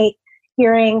appreciate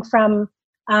hearing from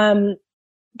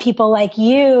people like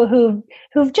you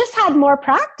who've just had more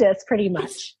practice, pretty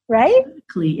much, right?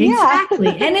 Exactly.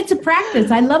 And it's a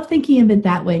practice. I love thinking of it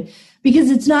that way,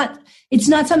 because it's not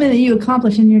something that you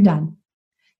accomplish and you're done.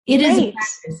 It is a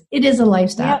practice. It is a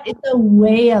lifestyle. Yep. It's a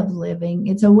way of living.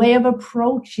 It's a way of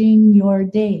approaching your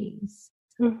days.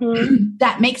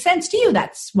 That makes sense to you.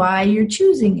 That's why you're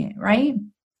choosing it, right?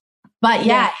 But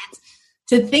it's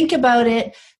to think about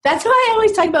it. That's why I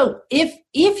always talk about, if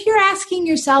you're asking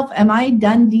yourself, am I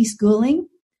done deschooling?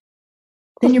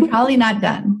 Then you're probably not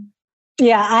done.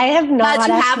 Yeah, I have not. But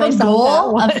to have a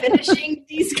goal of finishing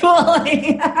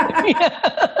deschooling.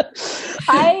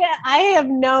 I have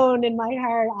known in my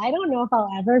heart, I don't know if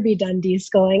I'll ever be done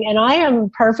deschooling, and I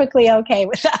am perfectly okay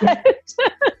with that.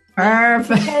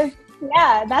 Perfect. Because,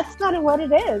 that's kind of what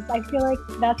it is. I feel like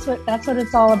that's what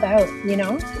it's all about,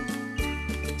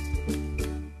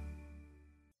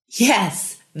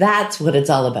 Yes, that's what it's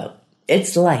all about.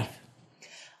 It's life.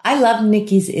 I love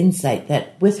Nikki's insight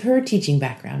that with her teaching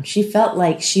background, she felt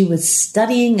like she was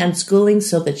studying unschooling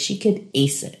so that she could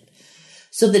ace it,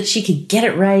 so that she could get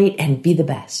it right and be the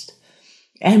best.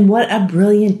 And what a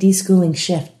brilliant deschooling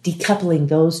shift, decoupling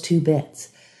those two bits.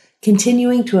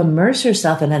 Continuing to immerse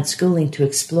herself in unschooling to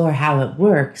explore how it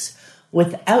works,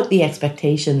 without the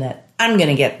expectation that I'm going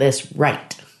to get this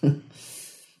right.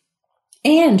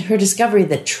 And her discovery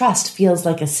that trust feels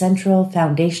like a central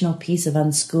foundational piece of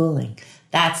unschooling.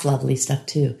 That's lovely stuff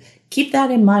too. Keep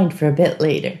that in mind for a bit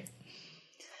later.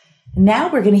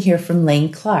 Now we're going to hear from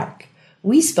Lane Clark.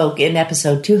 We spoke in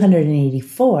episode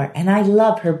 284, and I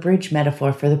love her bridge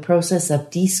metaphor for the process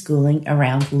of deschooling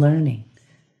around learning.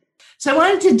 So I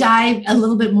wanted to dive a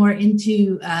little bit more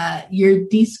into your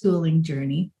deschooling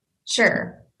journey.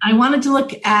 Sure. I wanted to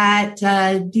look at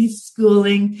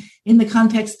deschooling in the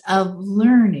context of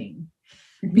learning.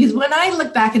 Because when I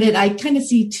look back at it, I kind of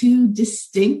see two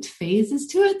distinct phases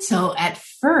to it. So at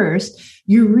first,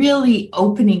 you're really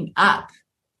opening up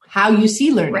how you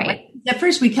see learning. Right. At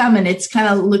first we come and it's kind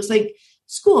of looks like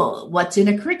school, what's in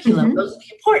a curriculum, those are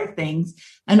the important things.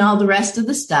 And all the rest of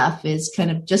the stuff is kind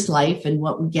of just life and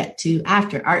what we get to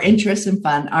after. Our interests and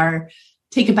fun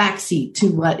take a back seat to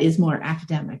what is more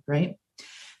academic, right?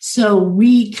 So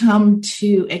we come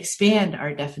to expand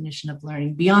our definition of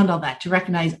learning beyond all that, to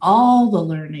recognize all the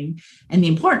learning and the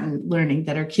important learning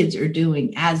that our kids are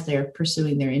doing as they're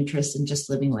pursuing their interests and just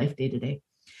living life day to day.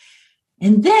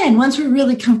 And then once we're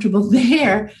really comfortable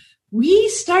there, we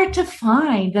start to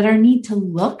find that our need to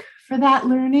look for that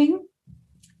learning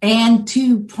and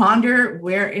to ponder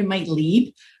where it might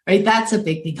lead, right? That's a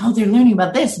big thing. Oh, they're learning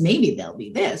about this. Maybe they'll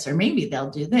be this, or maybe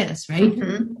they'll do this, right?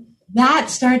 That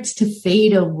starts to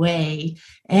fade away.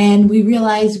 And we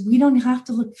realize we don't have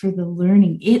to look for the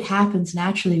learning. It happens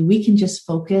naturally. We can just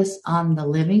focus on the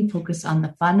living, focus on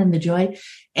the fun and the joy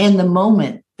and the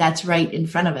moment that's right in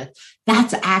front of us.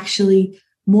 That's actually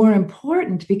more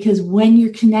important, because when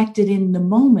you're connected in the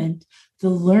moment, the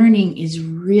learning is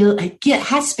real. It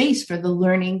has space for the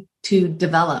learning to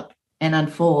develop and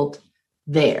unfold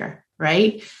there,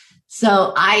 right?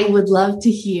 So I would love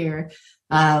to hear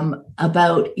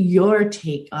about your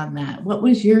take on that. What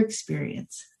was your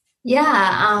experience?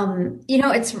 Yeah,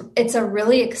 it's a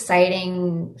really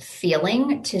exciting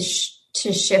feeling to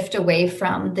shift away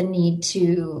from the need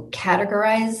to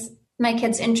categorize my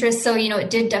kids' interests. So, it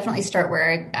did definitely start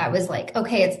where I was like,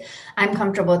 okay, I'm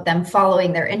comfortable with them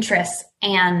following their interests,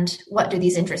 and what do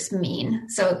these interests mean?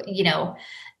 So,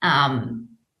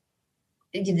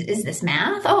 is this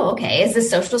math? Oh, okay. Is this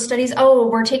social studies? Oh,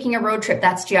 we're taking a road trip.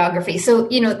 That's geography. So,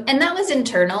 and that was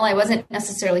internal. I wasn't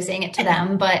necessarily saying it to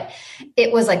them, but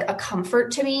it was like a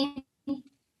comfort to me.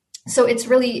 So it's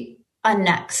really a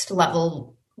next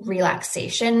level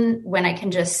relaxation when I can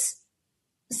just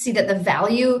see that the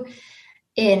value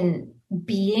in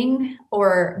being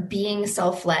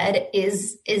self-led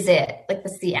is it. Like,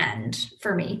 that's the end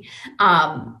for me.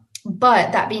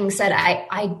 But that being said,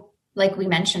 I like we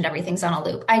mentioned, everything's on a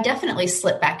loop. I definitely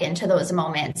slip back into those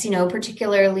moments,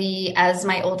 particularly as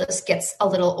my oldest gets a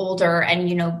little older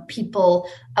and, people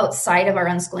outside of our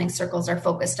unschooling circles are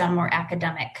focused on more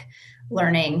academic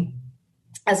learning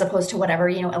as opposed to whatever,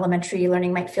 elementary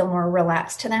learning might feel more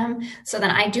relaxed to them. So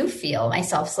then I do feel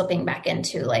myself slipping back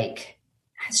into like,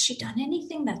 has she done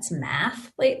anything that's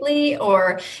math lately?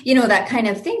 Or, that kind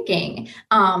of thinking.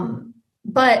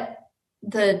 But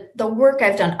the work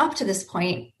I've done up to this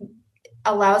point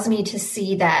allows me to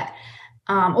see that,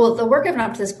 the work I've done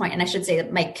up to this point, and I should say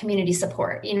that my community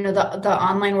support, the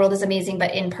online world is amazing,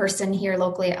 but in person here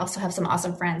locally, I also have some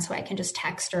awesome friends who I can just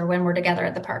text, or when we're together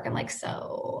at the park, I'm like,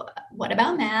 so what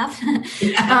about math?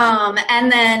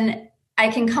 And then I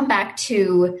can come back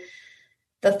to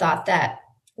the thought that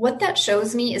what that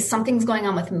shows me is something's going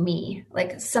on with me.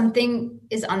 Like, something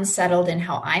is unsettled in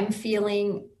how I'm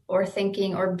feeling or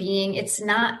thinking or being. It's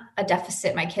not a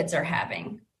deficit my kids are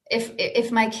having.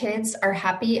 If my kids are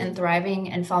happy and thriving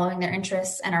and following their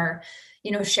interests and are,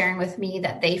 sharing with me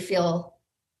that they feel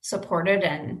supported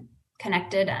and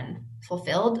connected and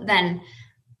fulfilled, then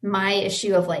my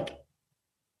issue of like,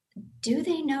 do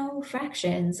they know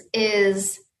fractions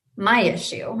is my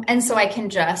issue. And so I can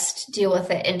just deal with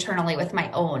it internally with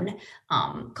my own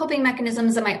coping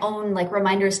mechanisms and my own like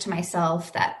reminders to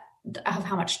myself of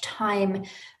how much time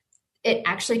it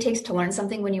actually takes to learn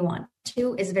something when you want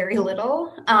to is very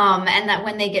little. And that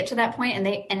when they get to that point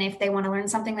and if they want to learn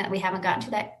something that we haven't gotten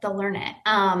to, that they'll learn it.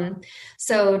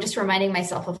 So just reminding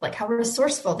myself of like how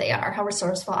resourceful they are, how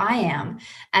resourceful I am,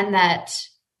 and that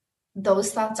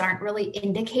those thoughts aren't really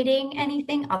indicating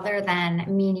anything other than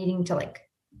me needing to like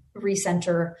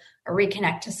recenter or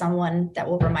reconnect to someone that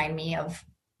will remind me of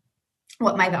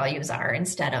what my values are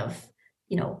instead of,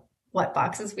 what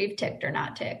boxes we've ticked or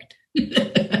not ticked.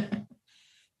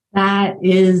 That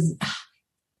is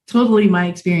totally my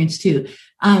experience too.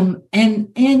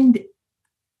 And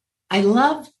I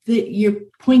love that you're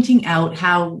pointing out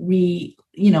how we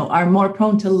are more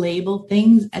prone to label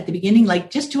things at the beginning,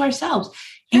 like just to ourselves.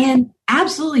 And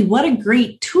absolutely, what a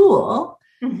great tool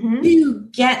to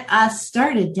get us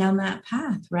started down that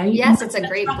path, right? Yes, it's a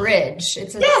great bridge.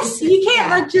 You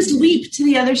can't just leap to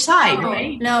the other side,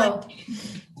 right? No.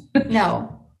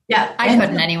 Yeah, I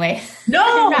couldn't anyway. No,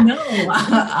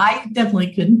 I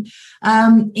definitely couldn't.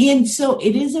 And so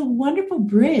it is a wonderful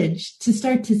bridge to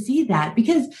start to see that,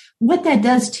 because what that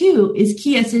does too is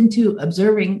key us into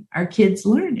observing our kids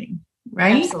learning,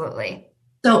 right? Absolutely.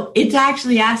 So it's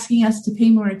actually asking us to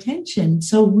pay more attention.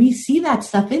 So we see that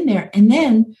stuff in there, and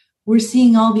then we're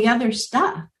seeing all the other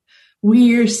stuff.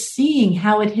 We're seeing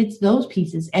how it hits those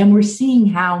pieces, and we're seeing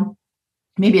how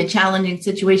maybe a challenging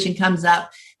situation comes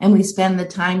up and we spend the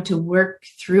time to work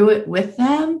through it with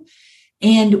them.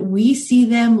 And we see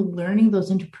them learning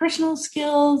those interpersonal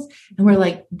skills. And we're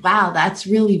like, wow, that's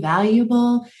really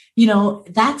valuable.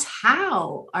 That's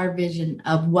how our vision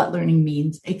of what learning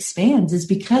means expands, is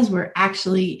because we're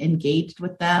actually engaged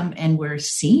with them and we're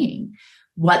seeing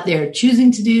what they're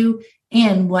choosing to do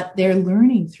and what they're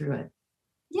learning through it.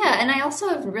 Yeah. And I also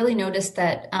have really noticed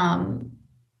that,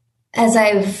 as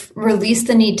I've released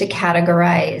the need to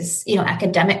categorize,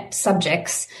 academic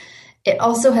subjects, it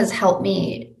also has helped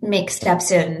me make steps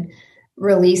in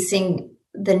releasing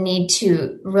the need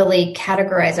to really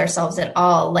categorize ourselves at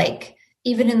all. Like,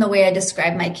 even in the way I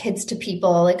describe my kids to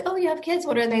people, like, oh, you have kids,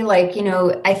 what are they like?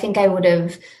 I think I would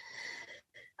have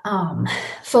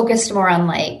focused more on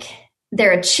like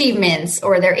their achievements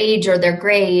or their age or their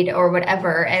grade or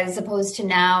whatever, as opposed to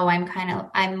now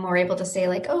I'm more able to say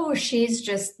like, oh, she's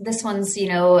just, this one's,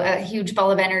 a huge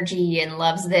ball of energy and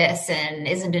loves this and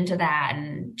isn't into that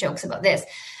and jokes about this.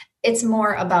 It's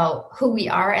more about who we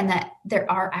are, and that there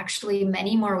are actually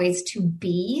many more ways to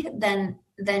be than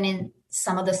in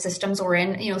some of the systems we're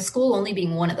in, school only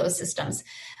being one of those systems,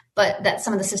 but that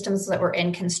some of the systems that we're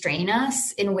in constrain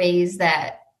us in ways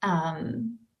that,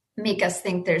 make us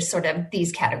think there's sort of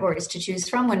these categories to choose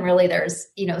from, when really there's,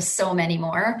 so many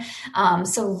more.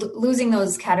 So losing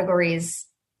those categories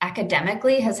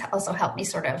academically has also helped me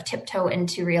sort of tiptoe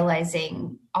into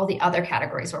realizing all the other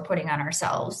categories we're putting on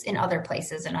ourselves in other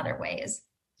places in other ways.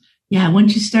 Yeah.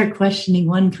 Once you start questioning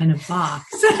one kind of box,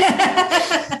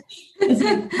 it's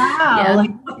like, wow,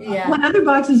 what other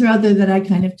boxes are out there that I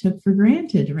kind of took for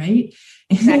granted, right?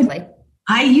 Exactly.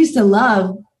 I used to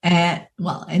love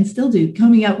and still do,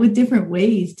 coming up with different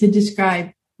ways to describe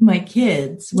my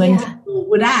kids when people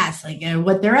would ask, like,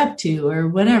 what they're up to or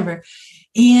whatever.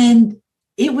 And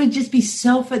it would just be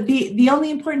so fun. The only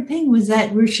important thing was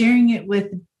that we're sharing it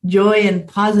with joy and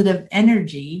positive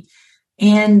energy.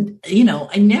 And,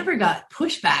 I never got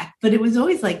pushback, but it was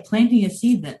always like planting a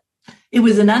seed that it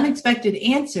was an unexpected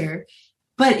answer,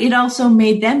 but it also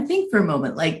made them think for a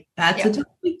moment, like, that's a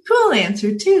totally cool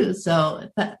answer too. So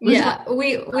we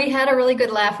had a really good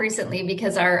laugh recently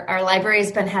because our library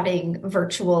has been having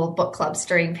virtual book clubs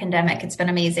during pandemic. It's been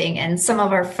amazing. And some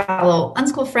of our fellow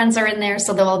unschool friends are in there,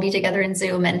 so they'll all be together in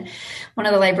Zoom. And one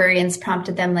of the librarians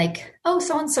prompted them like, oh,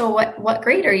 so-and-so, what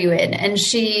grade are you in? And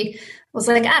she was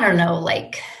like, I don't know,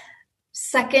 like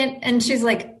second. And she's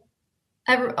like,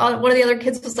 one of the other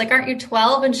kids was like, aren't you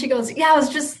 12? And she goes, yeah, I was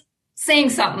just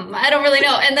saying something. I don't really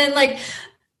know. And then like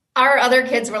our other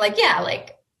kids were like, yeah,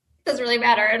 like, doesn't really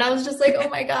matter. And I was just like, oh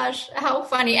my gosh, how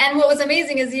funny. And what was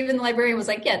amazing is even the librarian was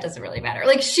like, yeah, it doesn't really matter.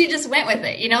 Like, she just went with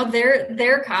it,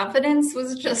 their confidence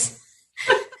was just,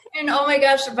 and oh my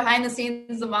gosh, behind the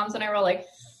scenes, the moms and I were like,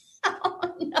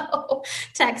 oh no,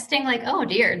 texting like, oh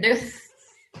dear, dude.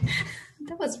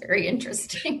 That was very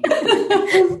interesting.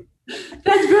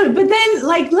 That's good. But then,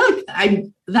 like, look,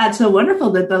 that's so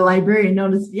wonderful that the librarian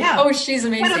noticed. Yeah. Oh, she's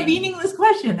amazing. What a meaningless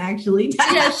question, actually.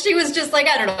 Yeah, she was just like,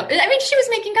 I don't know. I mean, she was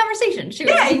making conversation.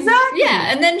 Exactly.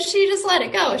 Yeah, and then she just let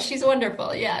it go. She's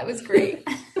wonderful. Yeah, it was great.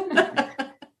 Oh,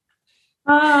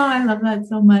 I love that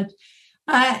so much.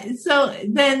 So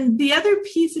then the other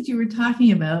piece that you were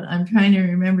talking about, I'm trying to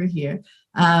remember here,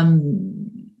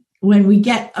 when we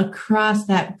get across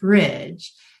that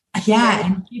bridge,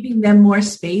 and giving them more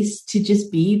space to just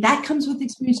be, that comes with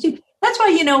experience too. That's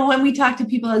why, when we talk to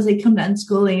people as they come to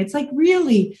unschooling, it's like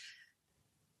really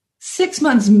 6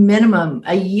 months minimum,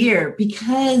 a year,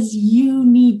 because you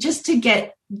need just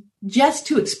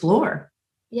to explore.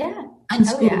 Yeah.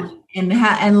 Unschooling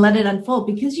and let it unfold,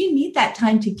 because you need that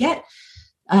time to get,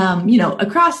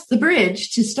 across the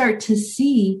bridge to start to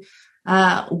see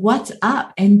what's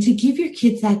up and to give your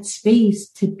kids that space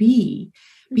to be.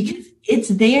 Because it's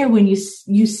there when you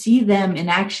see them in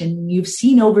action. You've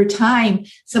seen over time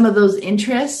some of those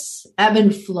interests ebb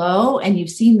and flow, and you've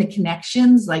seen the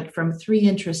connections, like from 3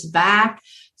 interests back.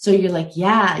 So you're like,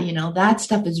 yeah, that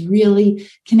stuff is really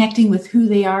connecting with who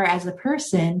they are as a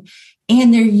person.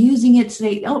 And they're using it to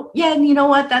say, oh, yeah, and you know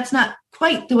what? That's not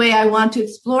quite the way I want to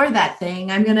explore that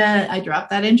thing. I drop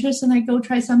that interest and I go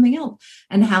try something else.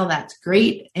 And how that's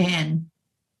great and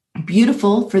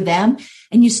beautiful for them.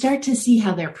 And you start to see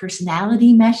how their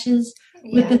personality meshes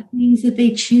with the things that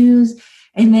they choose.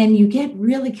 And then you get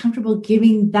really comfortable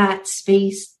giving that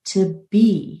space to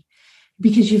be,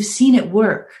 because you've seen it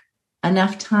work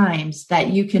enough times that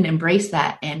you can embrace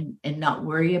that and not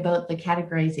worry about the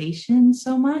categorization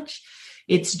so much.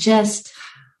 It's just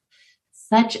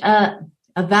such a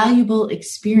valuable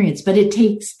experience, but it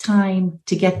takes time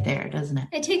to get there, doesn't it?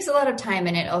 It takes a lot of time,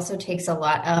 and it also takes a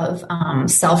lot of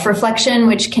self-reflection,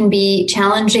 which can be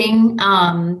challenging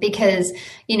because,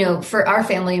 for our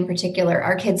family in particular,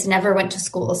 our kids never went to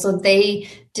school, so they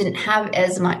didn't have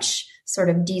as much sort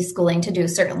of deschooling to do.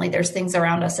 Certainly there's things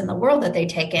around us in the world that they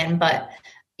take in, but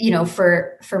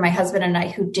for my husband and I,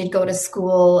 who did go to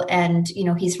school, and,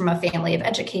 he's from a family of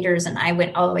educators, and I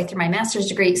went all the way through my master's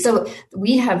degree. So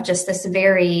we have just this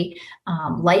very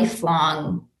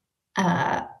lifelong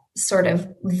sort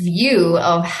of view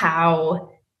of how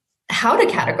to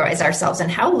categorize ourselves and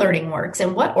how learning works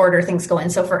and what order things go in.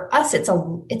 So for us, it's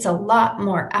a lot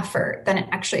more effort than it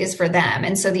actually is for them.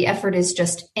 And so the effort is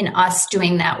just in us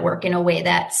doing that work in a way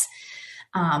that's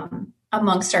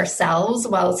amongst ourselves,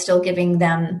 while still giving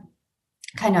them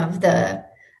kind of the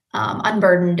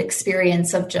unburdened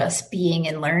experience of just being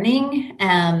and learning.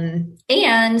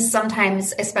 And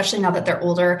sometimes, especially now that they're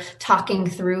older, talking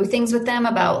through things with them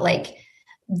about like,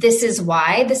 this is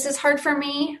why this is hard for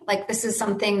me. Like, this is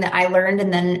something that I learned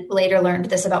and then later learned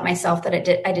this about myself that I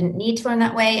didn't need to learn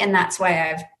that way. And that's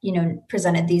why I've,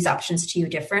 presented these options to you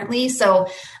differently. So,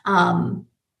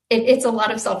 it's a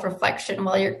lot of self-reflection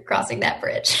while you're crossing that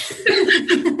bridge.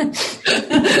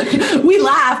 We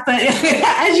laugh, but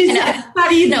as you said, how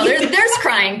do you know? There's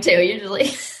crying too,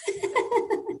 usually.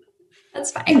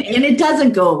 That's fine. And it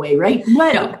doesn't go away, right?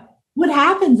 What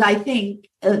happens, I think,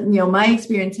 my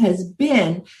experience has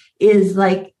been, is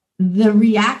like the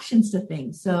reactions to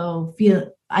things. So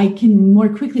I can more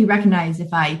quickly recognize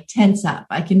if I tense up.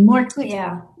 I can more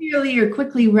clearly or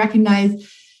quickly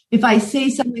recognize if I say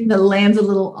something that lands a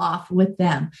little off with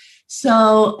them.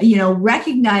 So,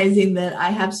 recognizing that I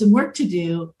have some work to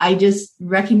do, I just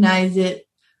recognize it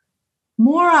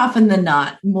more often than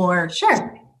not, more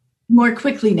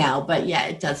quickly now. But yeah,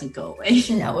 it doesn't go away.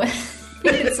 No,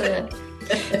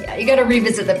 you got to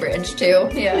revisit the bridge too.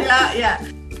 Yeah.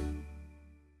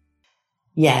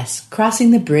 Yes,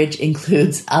 crossing the bridge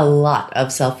includes a lot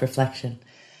of self-reflection.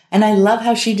 And I love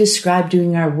how she described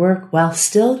doing our work while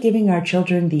still giving our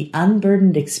children the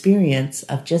unburdened experience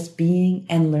of just being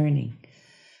and learning.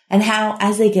 And how,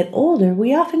 as they get older,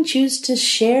 we often choose to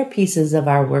share pieces of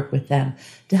our work with them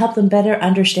to help them better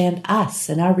understand us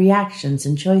and our reactions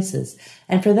and choices,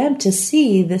 and for them to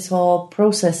see this whole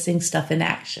processing stuff in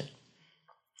action.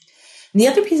 And the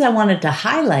other piece I wanted to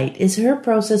highlight is her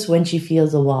process when she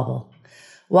feels a wobble.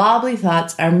 Wobbly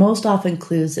thoughts are most often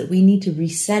clues that we need to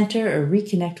recenter or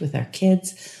reconnect with our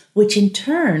kids, which in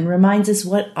turn reminds us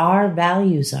what our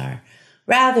values are,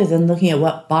 rather than looking at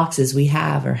what boxes we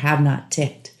have or have not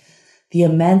ticked. The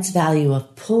immense value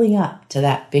of pulling up to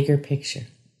that bigger picture.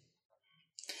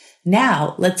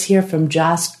 Now, let's hear from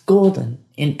Joss Golden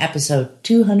in episode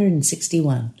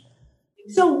 261.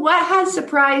 So what has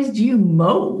surprised you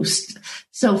most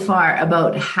so far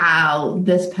about how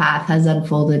this path has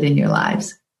unfolded in your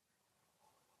lives?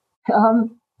 Well,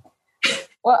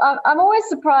 I'm always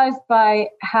surprised by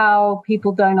how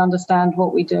people don't understand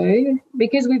what we do,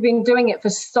 because we've been doing it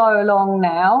for so long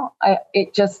now. I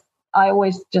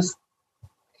always just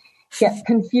get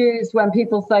confused when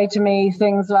people say to me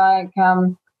things like,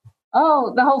 the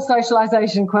whole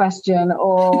socialization question,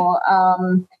 or,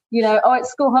 it's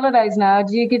school holidays now.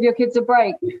 Do you give your kids a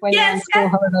break when you're in school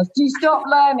holidays? Do you stop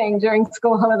learning during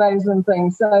school holidays and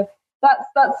things? So that's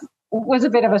was a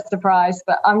bit of a surprise,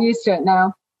 but I'm used to it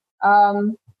now.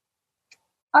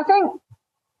 I think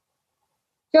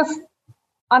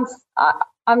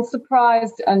I'm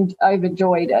surprised and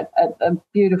overjoyed at the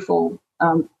beautiful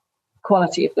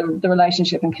quality of the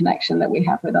relationship and connection that we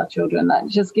have with our children. That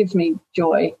just gives me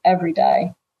joy every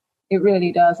day. It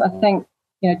really does. I think,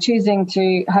 choosing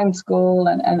to homeschool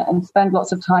and spend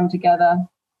lots of time together,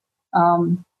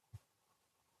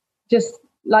 just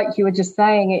like you were just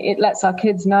saying, it lets our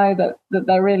kids know that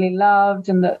they're really loved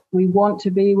and that we want to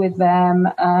be with them,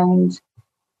 and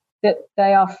that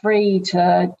they are free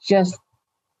to just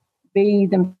be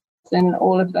them in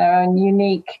all of their own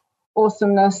unique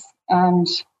awesomeness and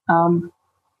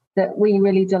that we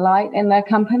really delight in their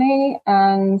company.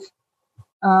 And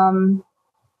I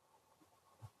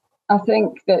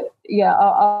think that,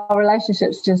 our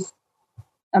relationship's just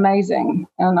amazing.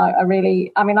 And I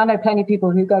know plenty of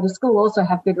people who go to school also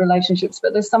have good relationships,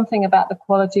 but there's something about the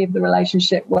quality of the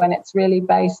relationship when it's really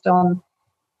based on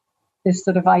this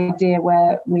sort of idea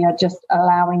where we are just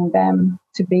allowing them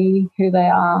to be who they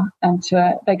are, and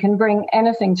they can bring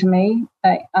anything to me.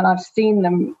 And I've seen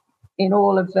them in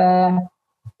all of their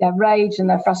rage and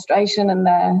their frustration and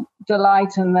their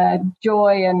delight and their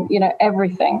joy, and,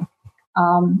 everything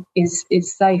is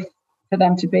safe for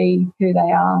them to be who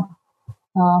they are.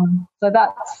 So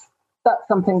that's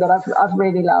something that I've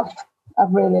really loved.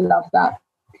 I've really loved that.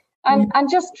 And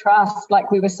just trust, like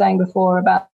we were saying before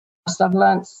about trust. I've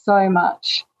learned so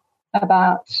much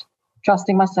about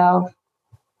trusting myself,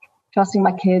 trusting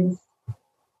my kids.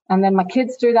 And then my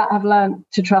kids through that have learned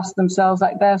to trust themselves.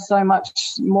 Like they're so much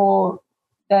more,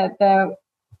 they're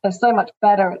so much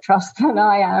better at trust than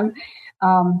I am.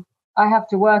 I have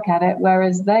to work at it,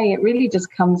 whereas it really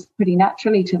just comes pretty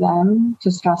naturally to them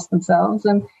to trust themselves.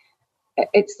 And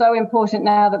it's so important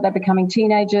now that they're becoming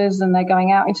teenagers and they're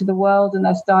going out into the world and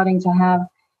they're starting to have,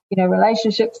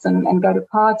 relationships and go to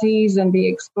parties and be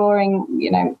exploring,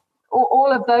 all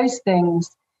of those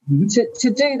things. Mm-hmm. To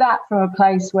do that from a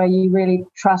place where you really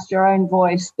trust your own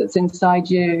voice that's inside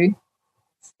you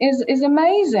is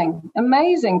amazing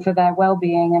for their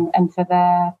well-being and for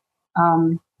their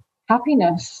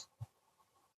happiness.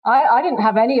 I didn't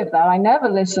have any of that. I never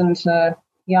listened to,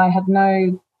 I had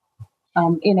no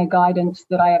inner guidance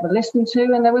that I ever listened to,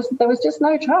 and there was just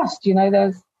no trust.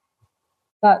 There's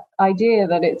that idea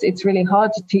that it's really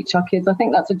hard to teach our kids. I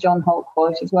think that's a John Holt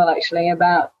quote as well, actually,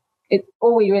 about it.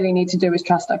 All we really need to do is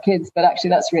trust our kids, but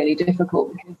actually that's really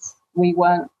difficult because we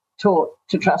weren't taught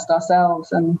to trust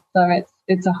ourselves, and so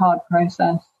it's a hard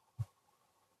process.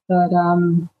 But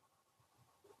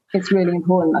it's really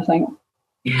important, I think.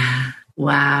 Yeah.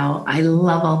 Wow. I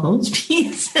love all those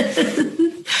pieces.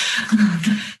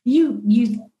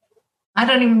 I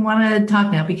don't even want to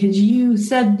talk now because you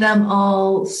said them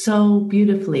all so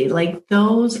beautifully. Like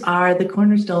those are the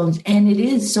cornerstones. And it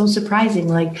is so surprising.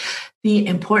 Like the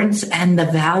importance and the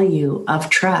value of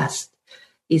trust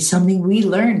is something we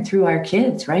learn through our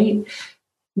kids, right?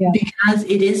 Yeah. Because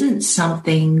it isn't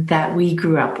something that we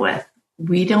grew up with.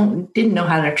 We didn't know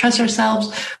how to trust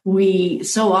ourselves. We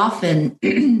so often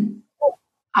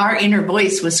our inner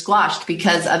voice was squashed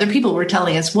because other people were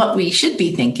telling us what we should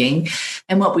be thinking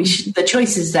and what the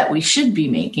choices that we should be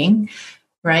making,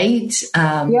 right?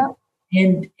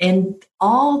 And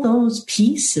all those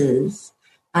pieces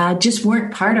just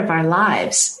weren't part of our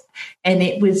lives. And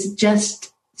it was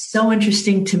just so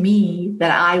interesting to me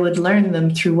that I would learn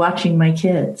them through watching my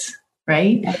kids,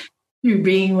 right? Yeah. Through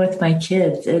being with my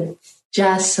kids. It's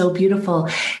just so beautiful.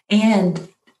 And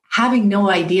having no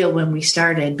idea when we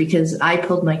started, because I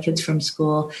pulled my kids from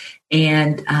school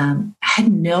and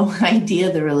had no idea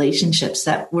the relationships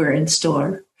that were in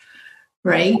store,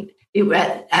 right?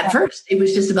 At first, it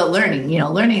was just about learning.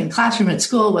 Learning in the classroom at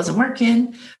school wasn't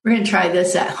working. We're going to try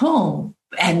this at home.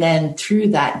 And then through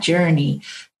that journey,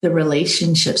 the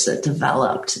relationships that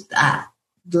developed,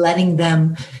 letting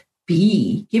them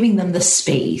be, giving them the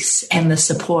space and the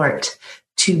support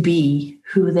to be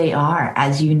who they are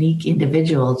as unique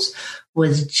individuals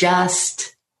was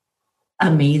just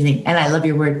amazing. And I love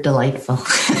your word, delightful.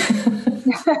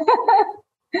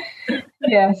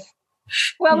 Yes.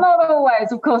 Well, not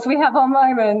always, of course. We have our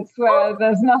moments where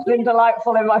there's nothing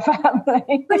delightful in my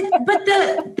family. but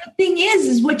the thing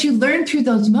is what you learn through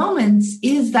those moments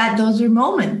is that those are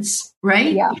moments,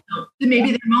 right? Yeah.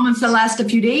 Maybe they're moments that last a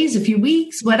few days, a few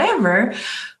weeks, whatever.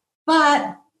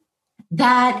 But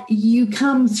that you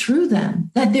come through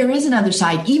them, that there is another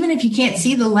side, even if you can't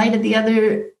see the light at the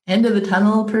other end of the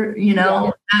tunnel,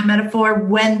 that metaphor,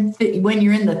 when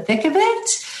you're in the thick of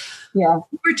it. Yeah.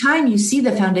 Over time, you see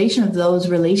the foundation of those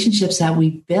relationships that we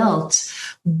built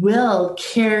will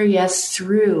carry us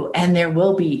through, and there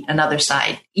will be another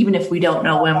side, even if we don't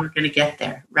know when we're going to get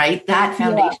there, right? That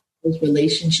foundation of those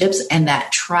relationships and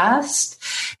that trust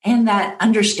and that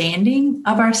understanding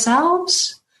of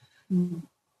ourselves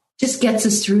just gets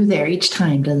us through there each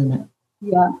time, doesn't it?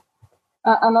 Yeah.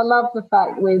 And I love the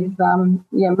fact with,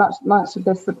 much of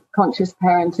this subconscious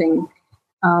parenting,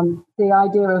 the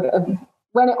idea of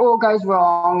when it all goes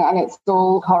wrong and it's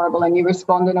all horrible and you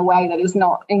respond in a way that is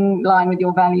not in line with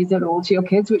your values at all to your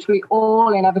kids, which we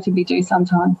all inevitably do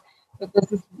sometimes. But there's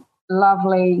this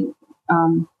lovely,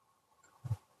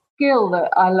 skill that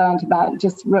I learned about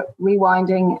just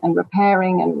rewinding and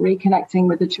repairing and reconnecting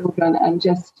with the children and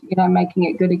just, making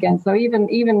it good again. So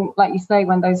even like you say,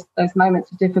 when those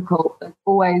moments are difficult, there's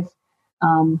always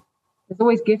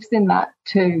gifts in that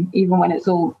too, even when it's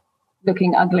all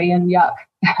looking ugly and yuck.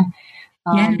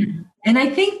 Yeah. And I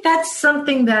think that's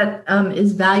something that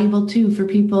is valuable too for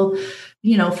people,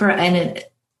 and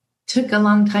it took a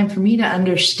long time for me to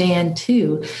understand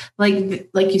too.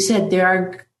 Like you said,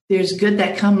 there's good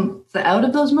that comes out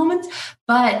of those moments,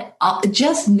 but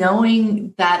just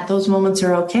knowing that those moments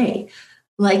are okay.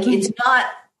 Like it's not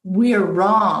we're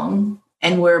wrong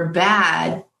and we're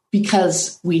bad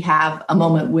because we have a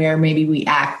moment where maybe we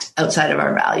act outside of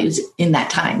our values in that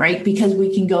time, right? Because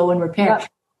we can go and repair. Yeah.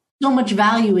 So much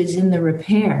value is in the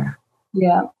repair.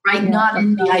 Yeah. Right? Yeah, not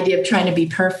in the idea of trying to be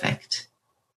perfect.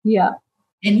 Yeah.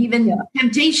 And even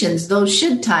temptations, those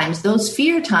should times, those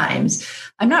fear times.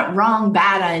 I'm not wrong,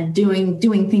 bad on doing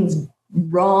things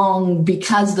wrong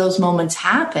because those moments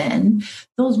happen.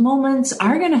 Those moments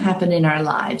are going to happen in our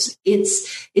lives.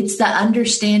 It's the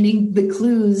understanding the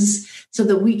clues so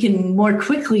that we can more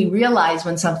quickly realize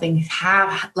when something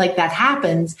like that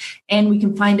happens, and we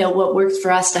can find out what works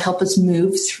for us to help us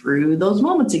move through those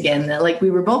moments again. Like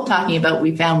we were both talking about,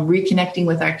 we found reconnecting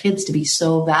with our kids to be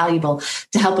so valuable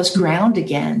to help us ground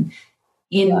again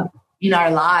in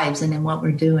our lives and in what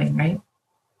we're doing, right?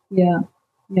 Yeah.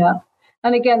 Yeah.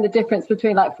 And again, the difference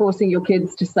between like forcing your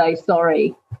kids to say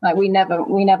sorry, like we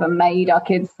never made our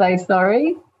kids say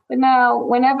sorry, but now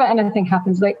whenever anything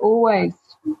happens, they always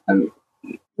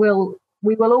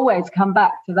we will always come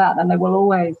back to that, and they will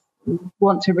always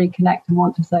want to reconnect and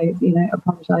want to say,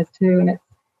 apologize too. And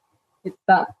it's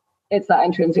that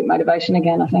intrinsic motivation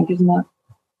again, I think, isn't it?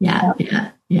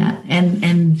 Yeah.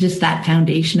 And just that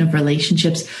foundation of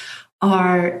relationships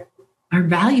are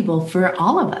valuable for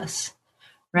all of us.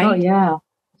 Right. Oh, yeah.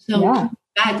 So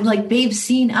like they've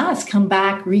seen us come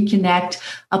back, reconnect,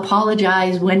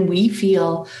 apologize when we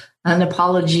feel an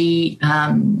apology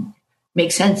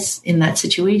makes sense in that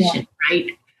situation.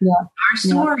 Right. Yeah. Our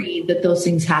sorry that those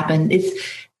things happen. It's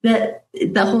the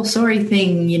whole sorry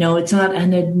thing, it's not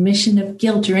an admission of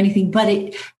guilt or anything, but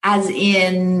it as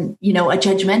in, a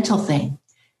judgmental thing.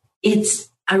 It's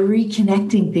a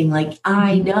reconnecting thing. Like,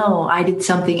 I know I did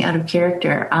something out of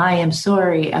character. I am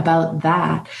sorry about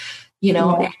that,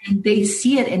 and they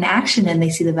see it in action and they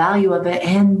see the value of it.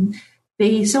 And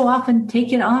they so often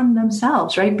take it on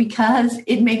themselves, right? Because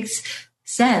it makes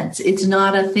sense. It's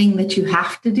not a thing that you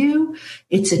have to do.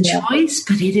 It's a choice,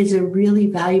 but it is a really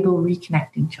valuable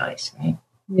reconnecting choice, right?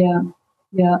 Yeah.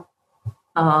 Yeah.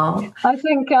 I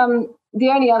think the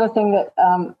only other thing that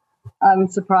I'm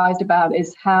surprised about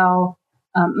is how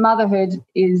motherhood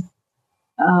is,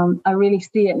 I really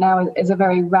see it now as a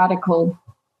very radical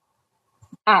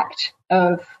act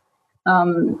of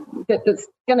that's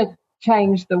going to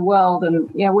change the world.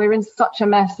 And, we're in such a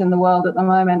mess in the world at the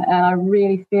moment. And I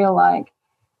really feel like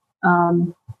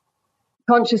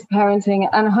conscious parenting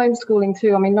and homeschooling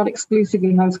too, I mean, not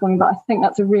exclusively homeschooling, but I think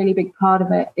that's a really big part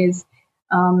of it, is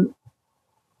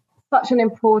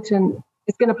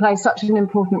it's going to play such an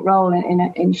important role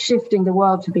in shifting the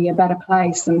world to be a better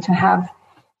place and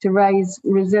to raise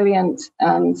resilient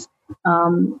and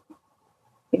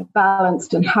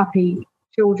balanced and happy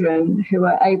children who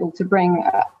are able to bring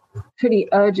a pretty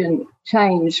urgent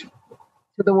change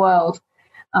to the world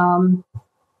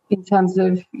in terms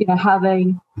of how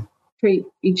they treat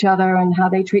each other and how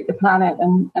they treat the planet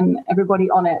and everybody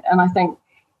on it. And I think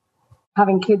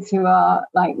having kids who are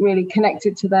like really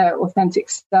connected to their authentic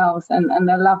selves and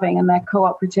they're loving and they're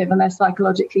cooperative and they're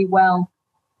psychologically well,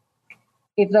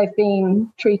 if they've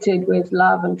been treated with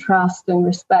love and trust and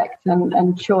respect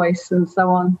and choice and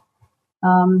so on,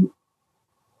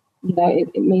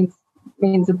 it means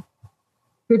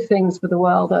good things for the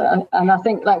world. And I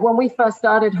think like when we first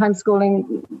started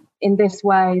homeschooling in this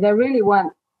way, there really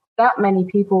weren't that many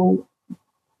people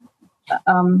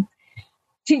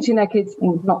teaching their kids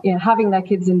and not having their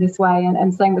kids in this way,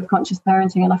 and same with conscious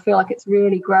parenting. And I feel like it's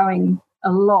really growing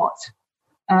a lot,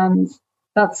 and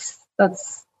that's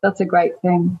a great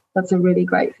thing. That's a really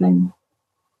great thing.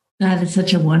 That is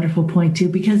such a wonderful point too,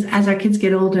 because as our kids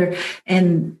get older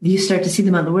and you start to see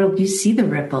them out in the world, you see the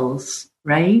ripples,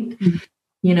 right? Mm-hmm.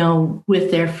 With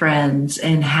their friends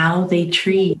and how they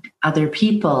treat other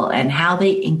people and how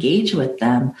they engage with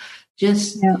them,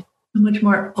 just so much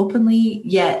more openly,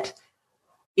 yet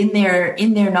in their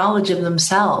knowledge of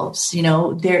themselves,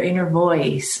 their inner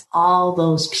voice, all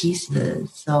those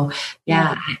pieces. So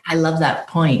I love that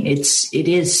point. It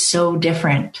is so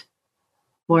different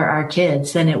for our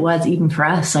kids than it was even for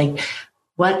us. Like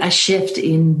what a shift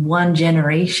in one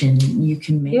generation you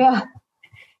can make. Yeah.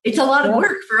 It's a lot of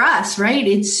work for us, right?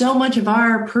 It's so much of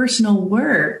our personal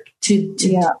work to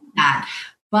do that.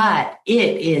 But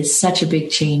it is such a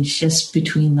big change just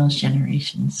between those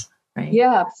generations, right?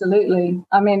 Yeah, absolutely.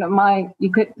 I mean,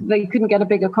 they couldn't get a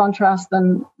bigger contrast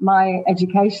than my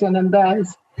education and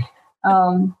theirs.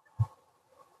 They're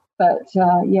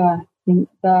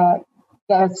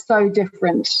so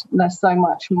different. They're so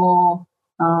much more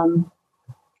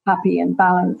happy and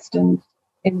balanced and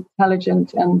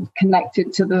intelligent and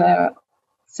connected to their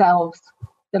selves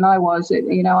than I was.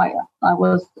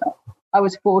 I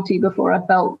was 40 before I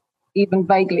felt even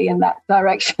vaguely in that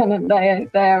direction, and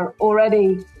they're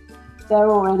already there.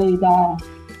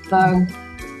 So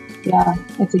yeah,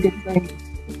 it's a good thing.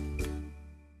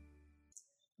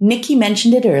 Nikki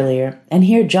mentioned it earlier, and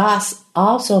here Joss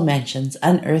also mentions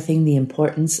unearthing the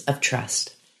importance of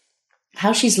trust.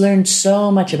 How she's learned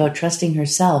so much about trusting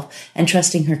herself and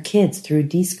trusting her kids through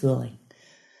deschooling.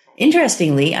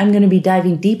 Interestingly, I'm going to be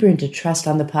diving deeper into trust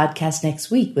on the podcast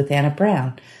next week with Anna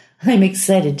Brown. I'm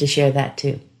excited to share that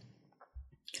too.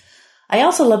 I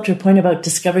also loved her point about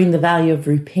discovering the value of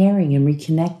repairing and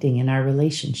reconnecting in our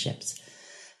relationships.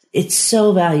 It's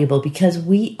so valuable because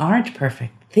we aren't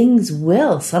perfect. Things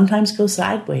will sometimes go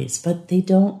sideways, but they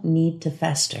don't need to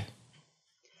fester.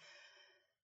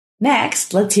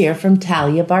 Next, let's hear from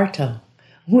Talia Bartow.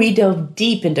 We dove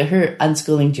deep into her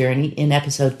unschooling journey in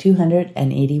episode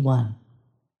 281.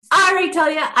 All right,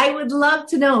 Talia, I would love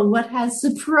to know what has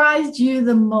surprised you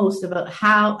the most about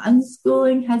how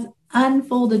unschooling has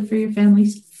unfolded for your family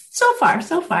so far.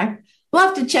 We'll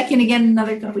have to check in again in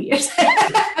another couple of years.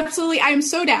 Absolutely. I am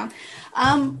so down.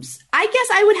 I guess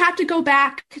I would have to go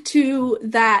back to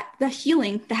the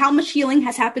healing, how much healing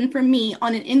has happened for me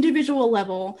on an individual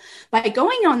level by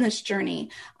going on this journey.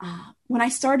 When I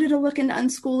started to look into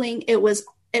unschooling, it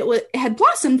had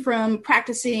blossomed from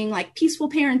practicing like peaceful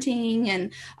parenting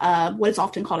and what is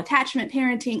often called attachment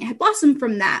parenting. It had blossomed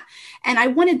from that. And I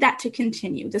wanted that to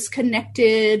continue, this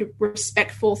connected,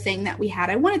 respectful thing that we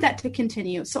had. I wanted that to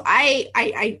continue. So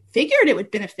I figured it would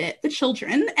benefit the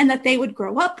children and that they would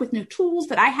grow up with new tools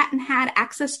that I hadn't had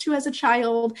access to as a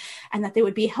child, and that they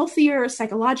would be healthier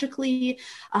psychologically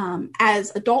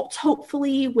as adults,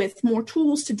 hopefully, with more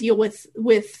tools to deal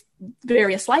with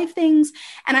various life things.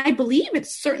 And I believe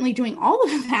it's certainly doing all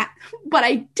of that, but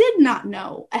I did not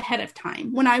know ahead of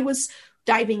time when I was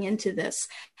diving into this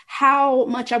how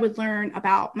much I would learn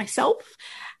about myself.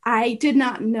 I did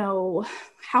not know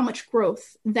how much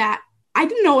growth that I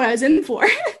didn't know what I was in for.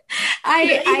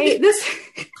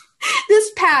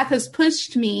 This path has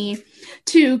pushed me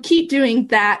to keep doing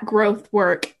that growth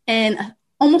work in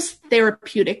almost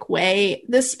therapeutic way.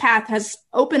 This path has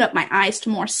opened up my eyes to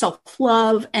more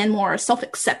self-love and more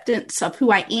self-acceptance of who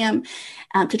I am,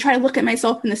 to try to look at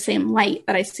myself in the same light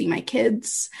that I see my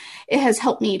kids. It has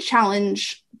helped me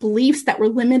challenge beliefs that were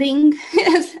limiting.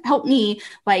 It has helped me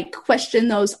question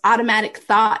those automatic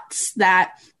thoughts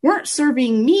that weren't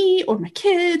serving me or my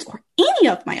kids or any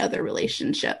of my other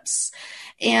relationships.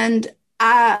 And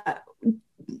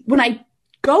when I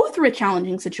go through a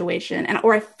challenging situation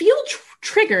or I feel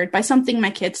triggered by something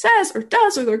my kid says or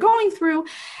does or they're going through,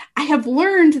 I have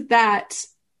learned that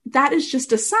is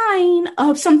just a sign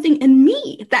of something in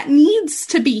me that needs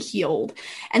to be healed,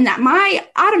 and that my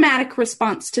automatic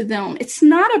response to them, it's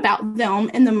not about them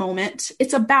in the moment.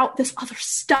 It's about this other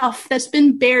stuff that's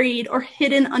been buried or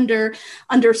hidden under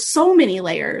so many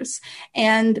layers.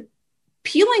 And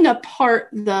peeling apart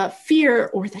the fear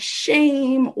or the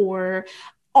shame or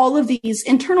all of these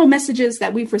internal messages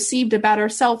that we've received about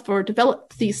ourselves or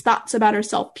developed these thoughts about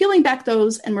ourselves, peeling back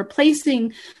those and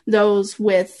replacing those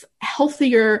with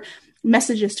healthier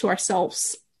messages to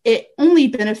ourselves, it only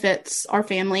benefits our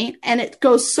family. And it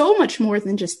goes so much more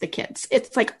than just the kids.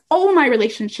 It's like all my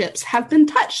relationships have been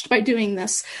touched by doing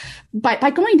this,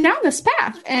 by going down this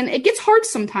path. And it gets hard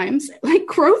sometimes.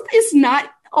 Growth is not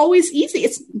always easy.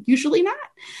 It's usually not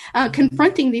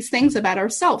confronting these things about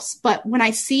ourselves. But when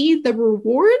I see the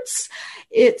rewards,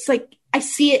 it's like I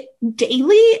see it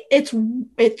daily. It's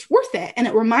worth it. And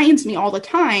it reminds me all the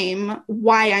time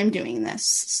why I'm doing this.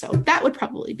 So that would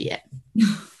probably be it.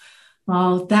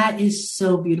 Oh, that is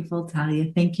so beautiful,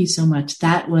 Talia. Thank you so much.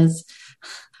 That was,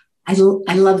 I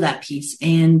love that piece.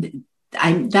 And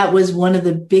that was one of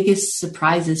the biggest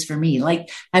surprises for me.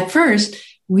 At first,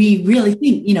 we really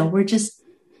think, we're just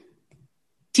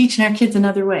teaching our kids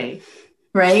another way,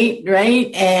 right?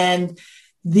 And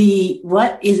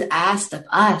what is asked of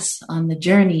us on the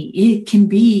journey, it can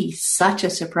be such a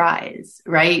surprise,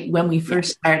 right? When we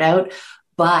first start out,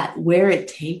 but where it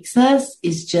takes us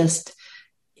is just,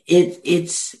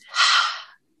 it's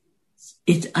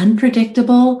it's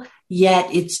unpredictable, yet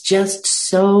it's just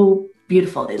so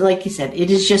beautiful. Like you said, it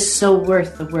is just so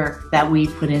worth the work that we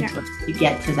put into it to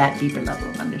get to that deeper level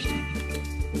of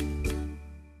understanding.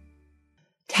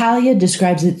 Talia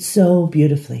describes it so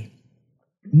beautifully.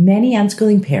 Many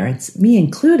unschooling parents, me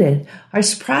included, are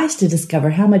surprised to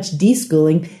discover how much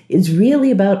deschooling is really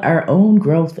about our own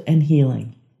growth and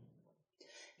healing.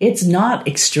 It's not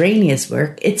extraneous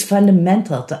work, it's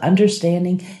fundamental to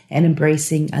understanding and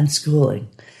embracing unschooling.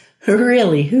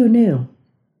 Really, who knew?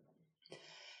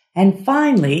 And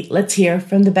finally, let's hear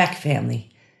from the Beck family.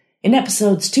 In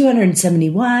episodes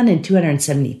 271 and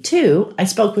 272, I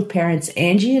spoke with parents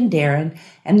Angie and Darren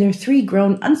and their 3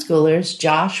 grown unschoolers,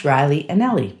 Josh, Riley, and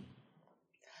Ellie.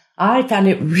 I found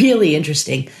it really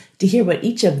interesting to hear what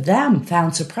each of them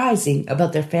found surprising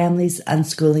about their family's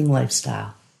unschooling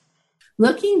lifestyle.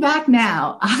 Looking back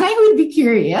now, I would be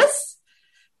curious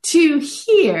to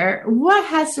hear what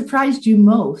has surprised you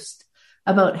most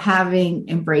about having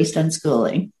embraced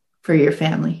unschooling for your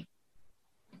family.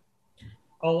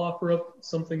 I'll offer up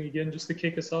something again just to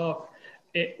kick us off.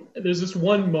 There's this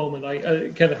one moment I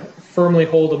kind of firmly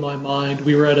hold in my mind.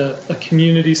 We were at a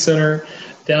community center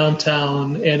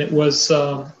downtown, and it was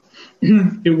kind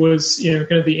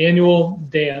of the annual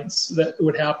dance that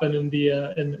would happen in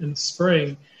the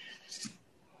spring.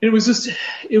 And it was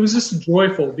just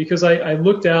joyful because I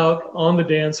looked out on the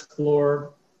dance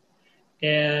floor,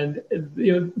 and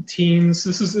teens.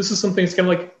 This is something that's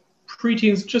kind of like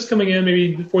preteens just coming in,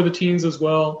 maybe before the teens as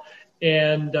well,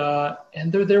 and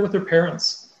they're there with their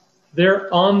parents.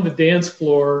 They're on the dance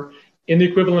floor in the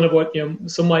equivalent of what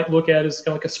some might look at as kind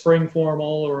of like a spring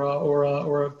formal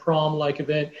or a prom like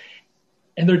event,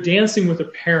 and they're dancing with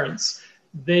their parents.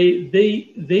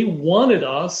 They wanted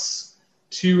us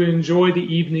to enjoy the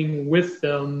evening with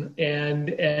them,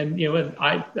 and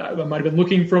I might have been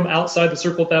looking from outside the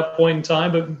circle at that point in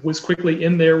time, but was quickly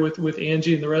in there with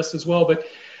Angie and the rest as well. But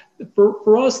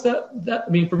for us,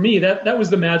 for me, that was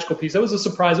the magical piece. That was a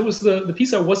surprise. It was the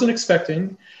piece I wasn't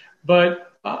expecting,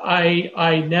 but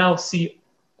I now see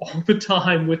all the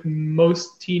time with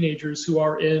most teenagers who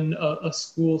are in a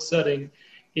school setting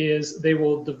is they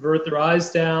will divert their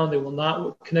eyes down. They will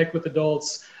not connect with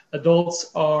adults. Adults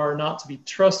are not to be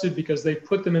trusted because they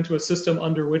put them into a system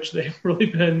under which they've really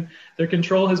their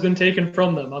control has been taken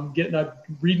from them. I'm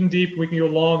reading deep. We can go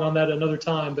long on that another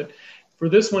time. But for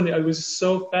this one, it was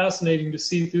so fascinating to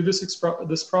see through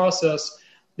this process,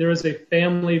 there is a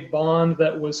family bond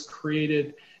that was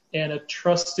created and a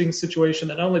trusting situation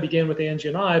that not only began with Angie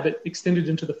and I, but extended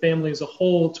into the family as a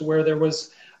whole, to where there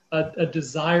was a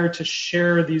desire to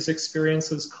share these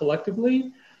experiences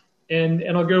collectively. And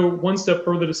I'll go one step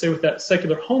further to say, with that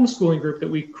secular homeschooling group that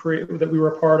we were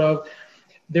a part of,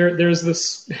 there's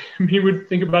this, you would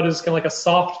think about it as kind of like a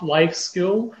soft life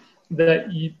skill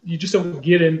that you just don't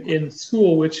get in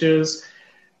school, which is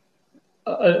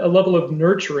a level of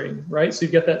nurturing, right? So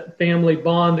you've got that family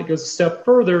bond that goes a step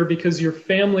further because your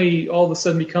family all of a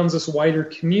sudden becomes this wider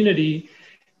community.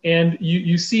 And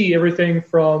you see everything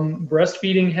from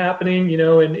breastfeeding happening,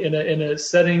 in a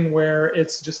setting where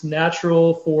it's just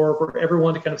natural for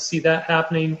everyone to kind of see that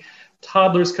happening.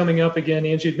 Toddlers coming up again.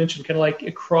 Angie had mentioned kind of like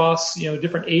across,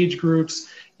 different age groups.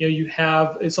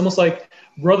 It's almost like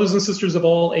brothers and sisters of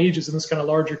all ages in this kind of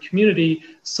larger community.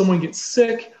 Someone gets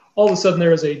sick, all of a sudden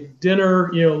there is a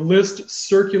dinner, list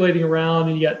circulating around,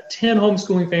 and you got 10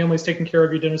 homeschooling families taking care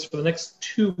of your dinners for the next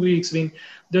 2 weeks. I mean,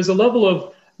 there's a level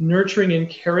of nurturing and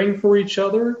caring for each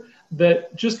other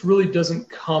that just really doesn't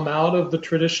come out of the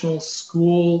traditional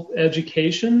school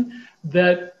education,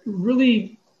 that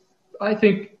really, I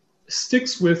think,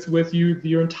 sticks with you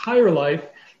your entire life.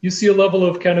 You see a level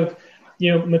of kind of,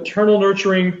 maternal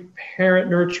nurturing, parent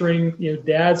nurturing,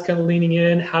 dads kind of leaning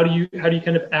in. How do you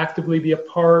kind of actively be a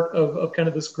part of kind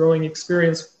of this growing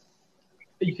experience?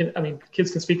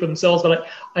 Kids can speak for themselves, but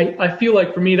I feel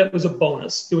like for me, that was a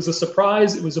bonus. It was a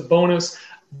surprise. It was a bonus.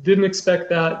 Didn't expect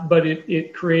that, but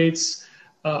it creates,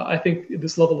 I think,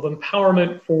 this level of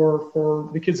empowerment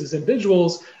for the kids as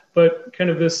individuals, but kind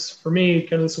of this, for me,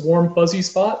 kind of this warm, fuzzy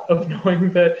spot of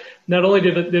knowing that not only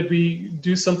did we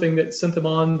do something that sent them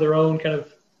on their own kind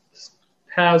of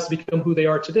paths to become who they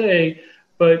are today,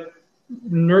 but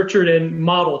nurtured and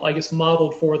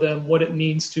modeled for them what it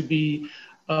means to be,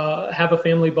 have a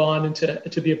family bond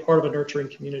and to be a part of a nurturing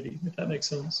community, if that makes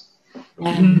sense.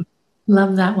 Yeah.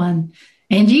 Love that one.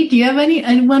 Angie, do you have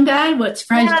anyone to add? What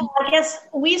surprised you? I guess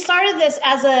we started this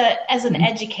as an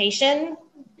education,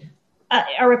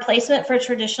 a replacement for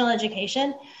traditional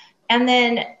education. And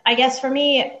then I guess for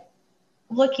me,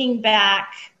 looking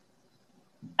back,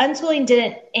 unschooling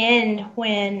didn't end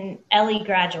when Ellie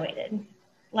graduated.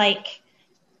 Like,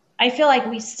 I feel like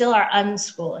we still are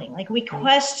unschooling. Like we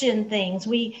question things.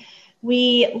 We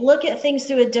look at things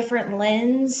through a different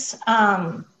lens.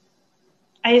 I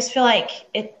just feel like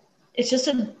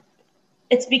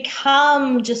it's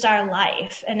become just our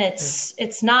life, and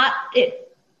it's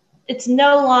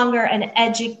no longer an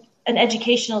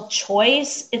educational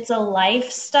choice. It's a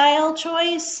lifestyle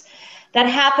choice that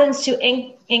happens to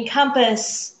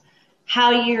encompass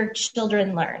how your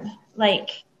children learn. Like,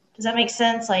 does that make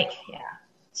sense? Like, yeah.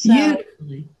 So,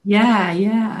 beautifully.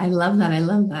 Yeah. I love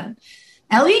that.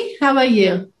 Ellie, how about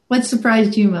you? What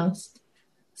surprised you most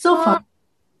so far?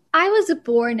 I was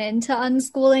born into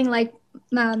unschooling, like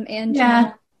Angie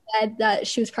said that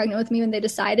she was pregnant with me when they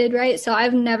decided, right? So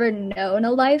I've never known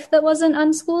a life that wasn't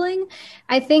unschooling.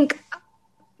 I think,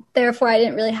 therefore, I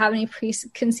didn't really have any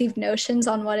preconceived notions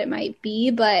on what it might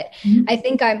be, but I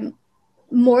think I'm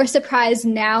more surprised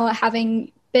now,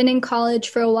 having been in college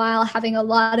for a while, having a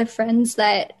lot of friends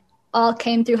that all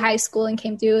came through high school and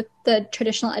came through the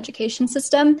traditional education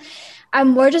system. I'm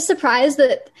more just surprised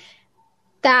that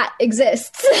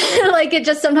exists. Like, it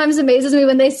just sometimes amazes me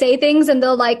when they say things and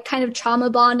they'll like kind of trauma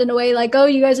bond in a way, like, oh,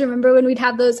 you guys remember when we'd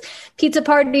have those pizza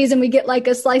parties and we get like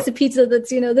a slice of pizza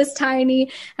that's, this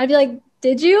tiny. I'd be like,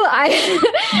 did you?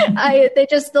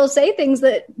 They'll say things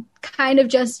that kind of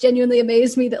just genuinely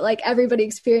amazed me, that like everybody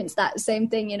experienced that same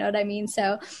thing. You know what I mean?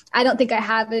 So I don't think I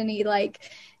have any,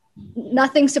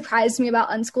 nothing surprised me about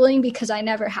unschooling because I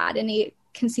never had any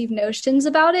conceived notions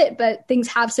about it, but things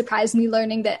have surprised me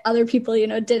learning that other people,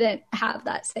 didn't have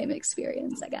that same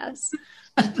experience, I guess.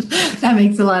 That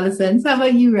makes a lot of sense. How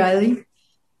about you, Riley?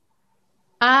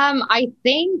 I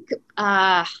think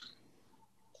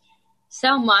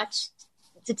so much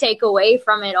to take away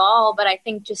from it all, but I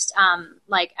think just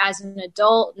as an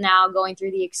adult now going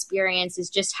through the experience is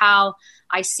just how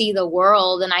I see the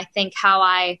world, and I think how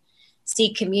I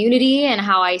see community and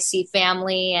how I see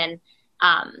family, and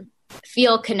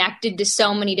feel connected to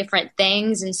so many different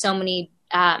things and so many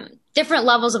different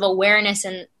levels of awareness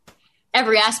in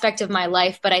every aspect of my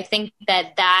life. But I think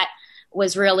that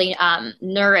was really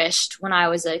nourished when I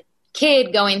was a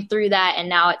kid going through that, and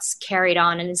now it's carried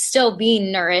on and is still being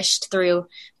nourished through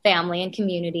family and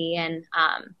community. And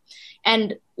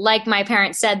like my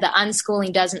parents said, the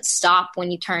unschooling doesn't stop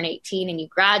when you turn 18 and you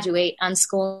graduate.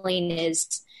 Unschooling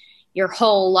is your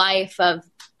whole life of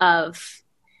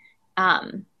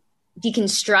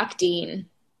deconstructing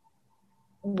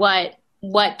what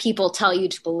people tell you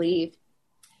to believe.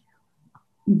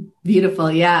 Beautiful.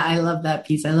 Yeah, I love that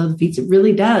piece. I love the piece. It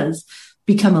really does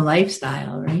become a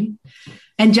lifestyle, right?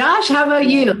 And Josh, how about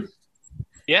you?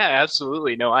 Yeah,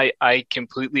 absolutely. No, I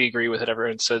completely agree with what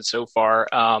everyone said so far.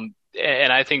 And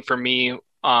I think for me,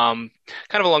 kind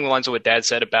of along the lines of what Dad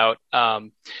said about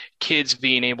kids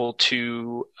being able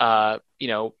to,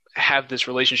 have this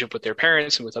relationship with their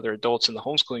parents and with other adults in the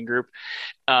homeschooling group.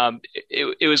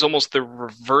 It was almost the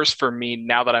reverse for me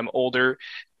now that I'm older,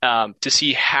 to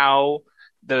see how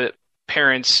the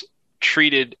parents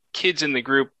treated kids in the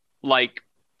group like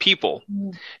people.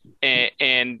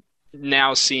 And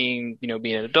now seeing,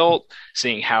 being an adult,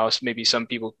 seeing how maybe some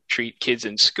people treat kids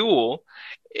in school,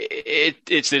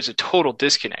 there's a total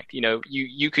disconnect.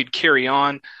 You could carry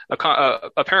on. A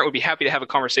parent would be happy to have a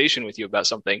conversation with you about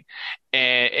something,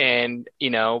 and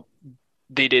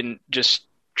they didn't just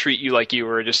treat you like you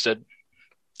were just a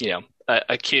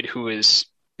kid who is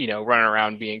running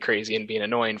around being crazy and being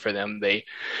annoying for them. They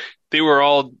were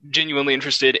all genuinely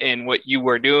interested in what you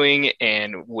were doing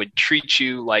and would treat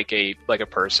you like a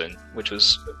person, which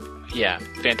was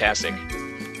fantastic.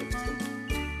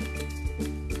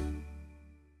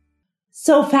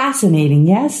 So fascinating,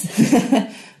 yes?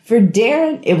 For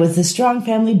Darren, it was the strong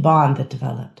family bond that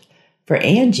developed. For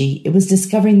Angie, it was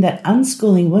discovering that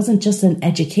unschooling wasn't just an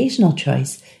educational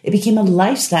choice, it became a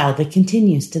lifestyle that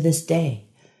continues to this day.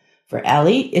 For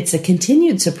Ellie, it's a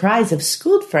continued surprise of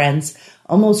school friends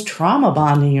almost trauma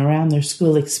bonding around their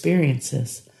school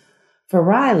experiences. For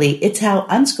Riley, it's how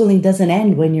unschooling doesn't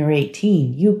end when you're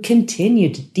 18. You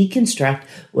continue to deconstruct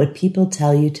what people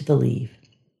tell you to believe.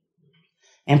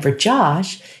 And for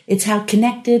Josh, it's how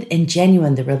connected and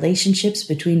genuine the relationships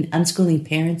between unschooling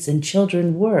parents and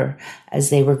children were as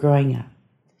they were growing up.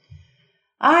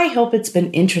 I hope it's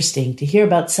been interesting to hear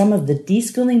about some of the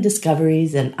deschooling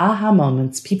discoveries and aha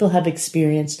moments people have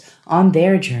experienced on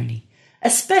their journey,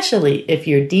 especially if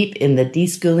you're deep in the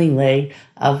deschooling leg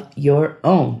of your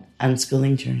own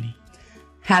unschooling journey.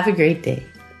 Have a great day.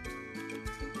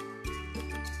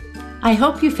 I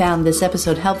hope you found this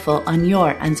episode helpful on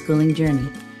your unschooling journey.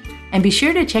 And be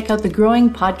sure to check out the growing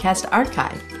podcast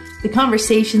archive. The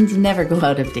conversations never go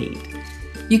out of date.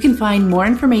 You can find more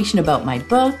information about my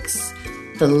books,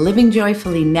 the Living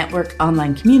Joyfully Network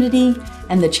online community,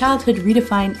 and the Childhood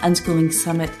Redefined Unschooling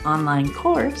Summit online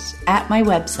course at my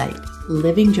website,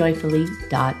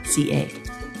 livingjoyfully.ca.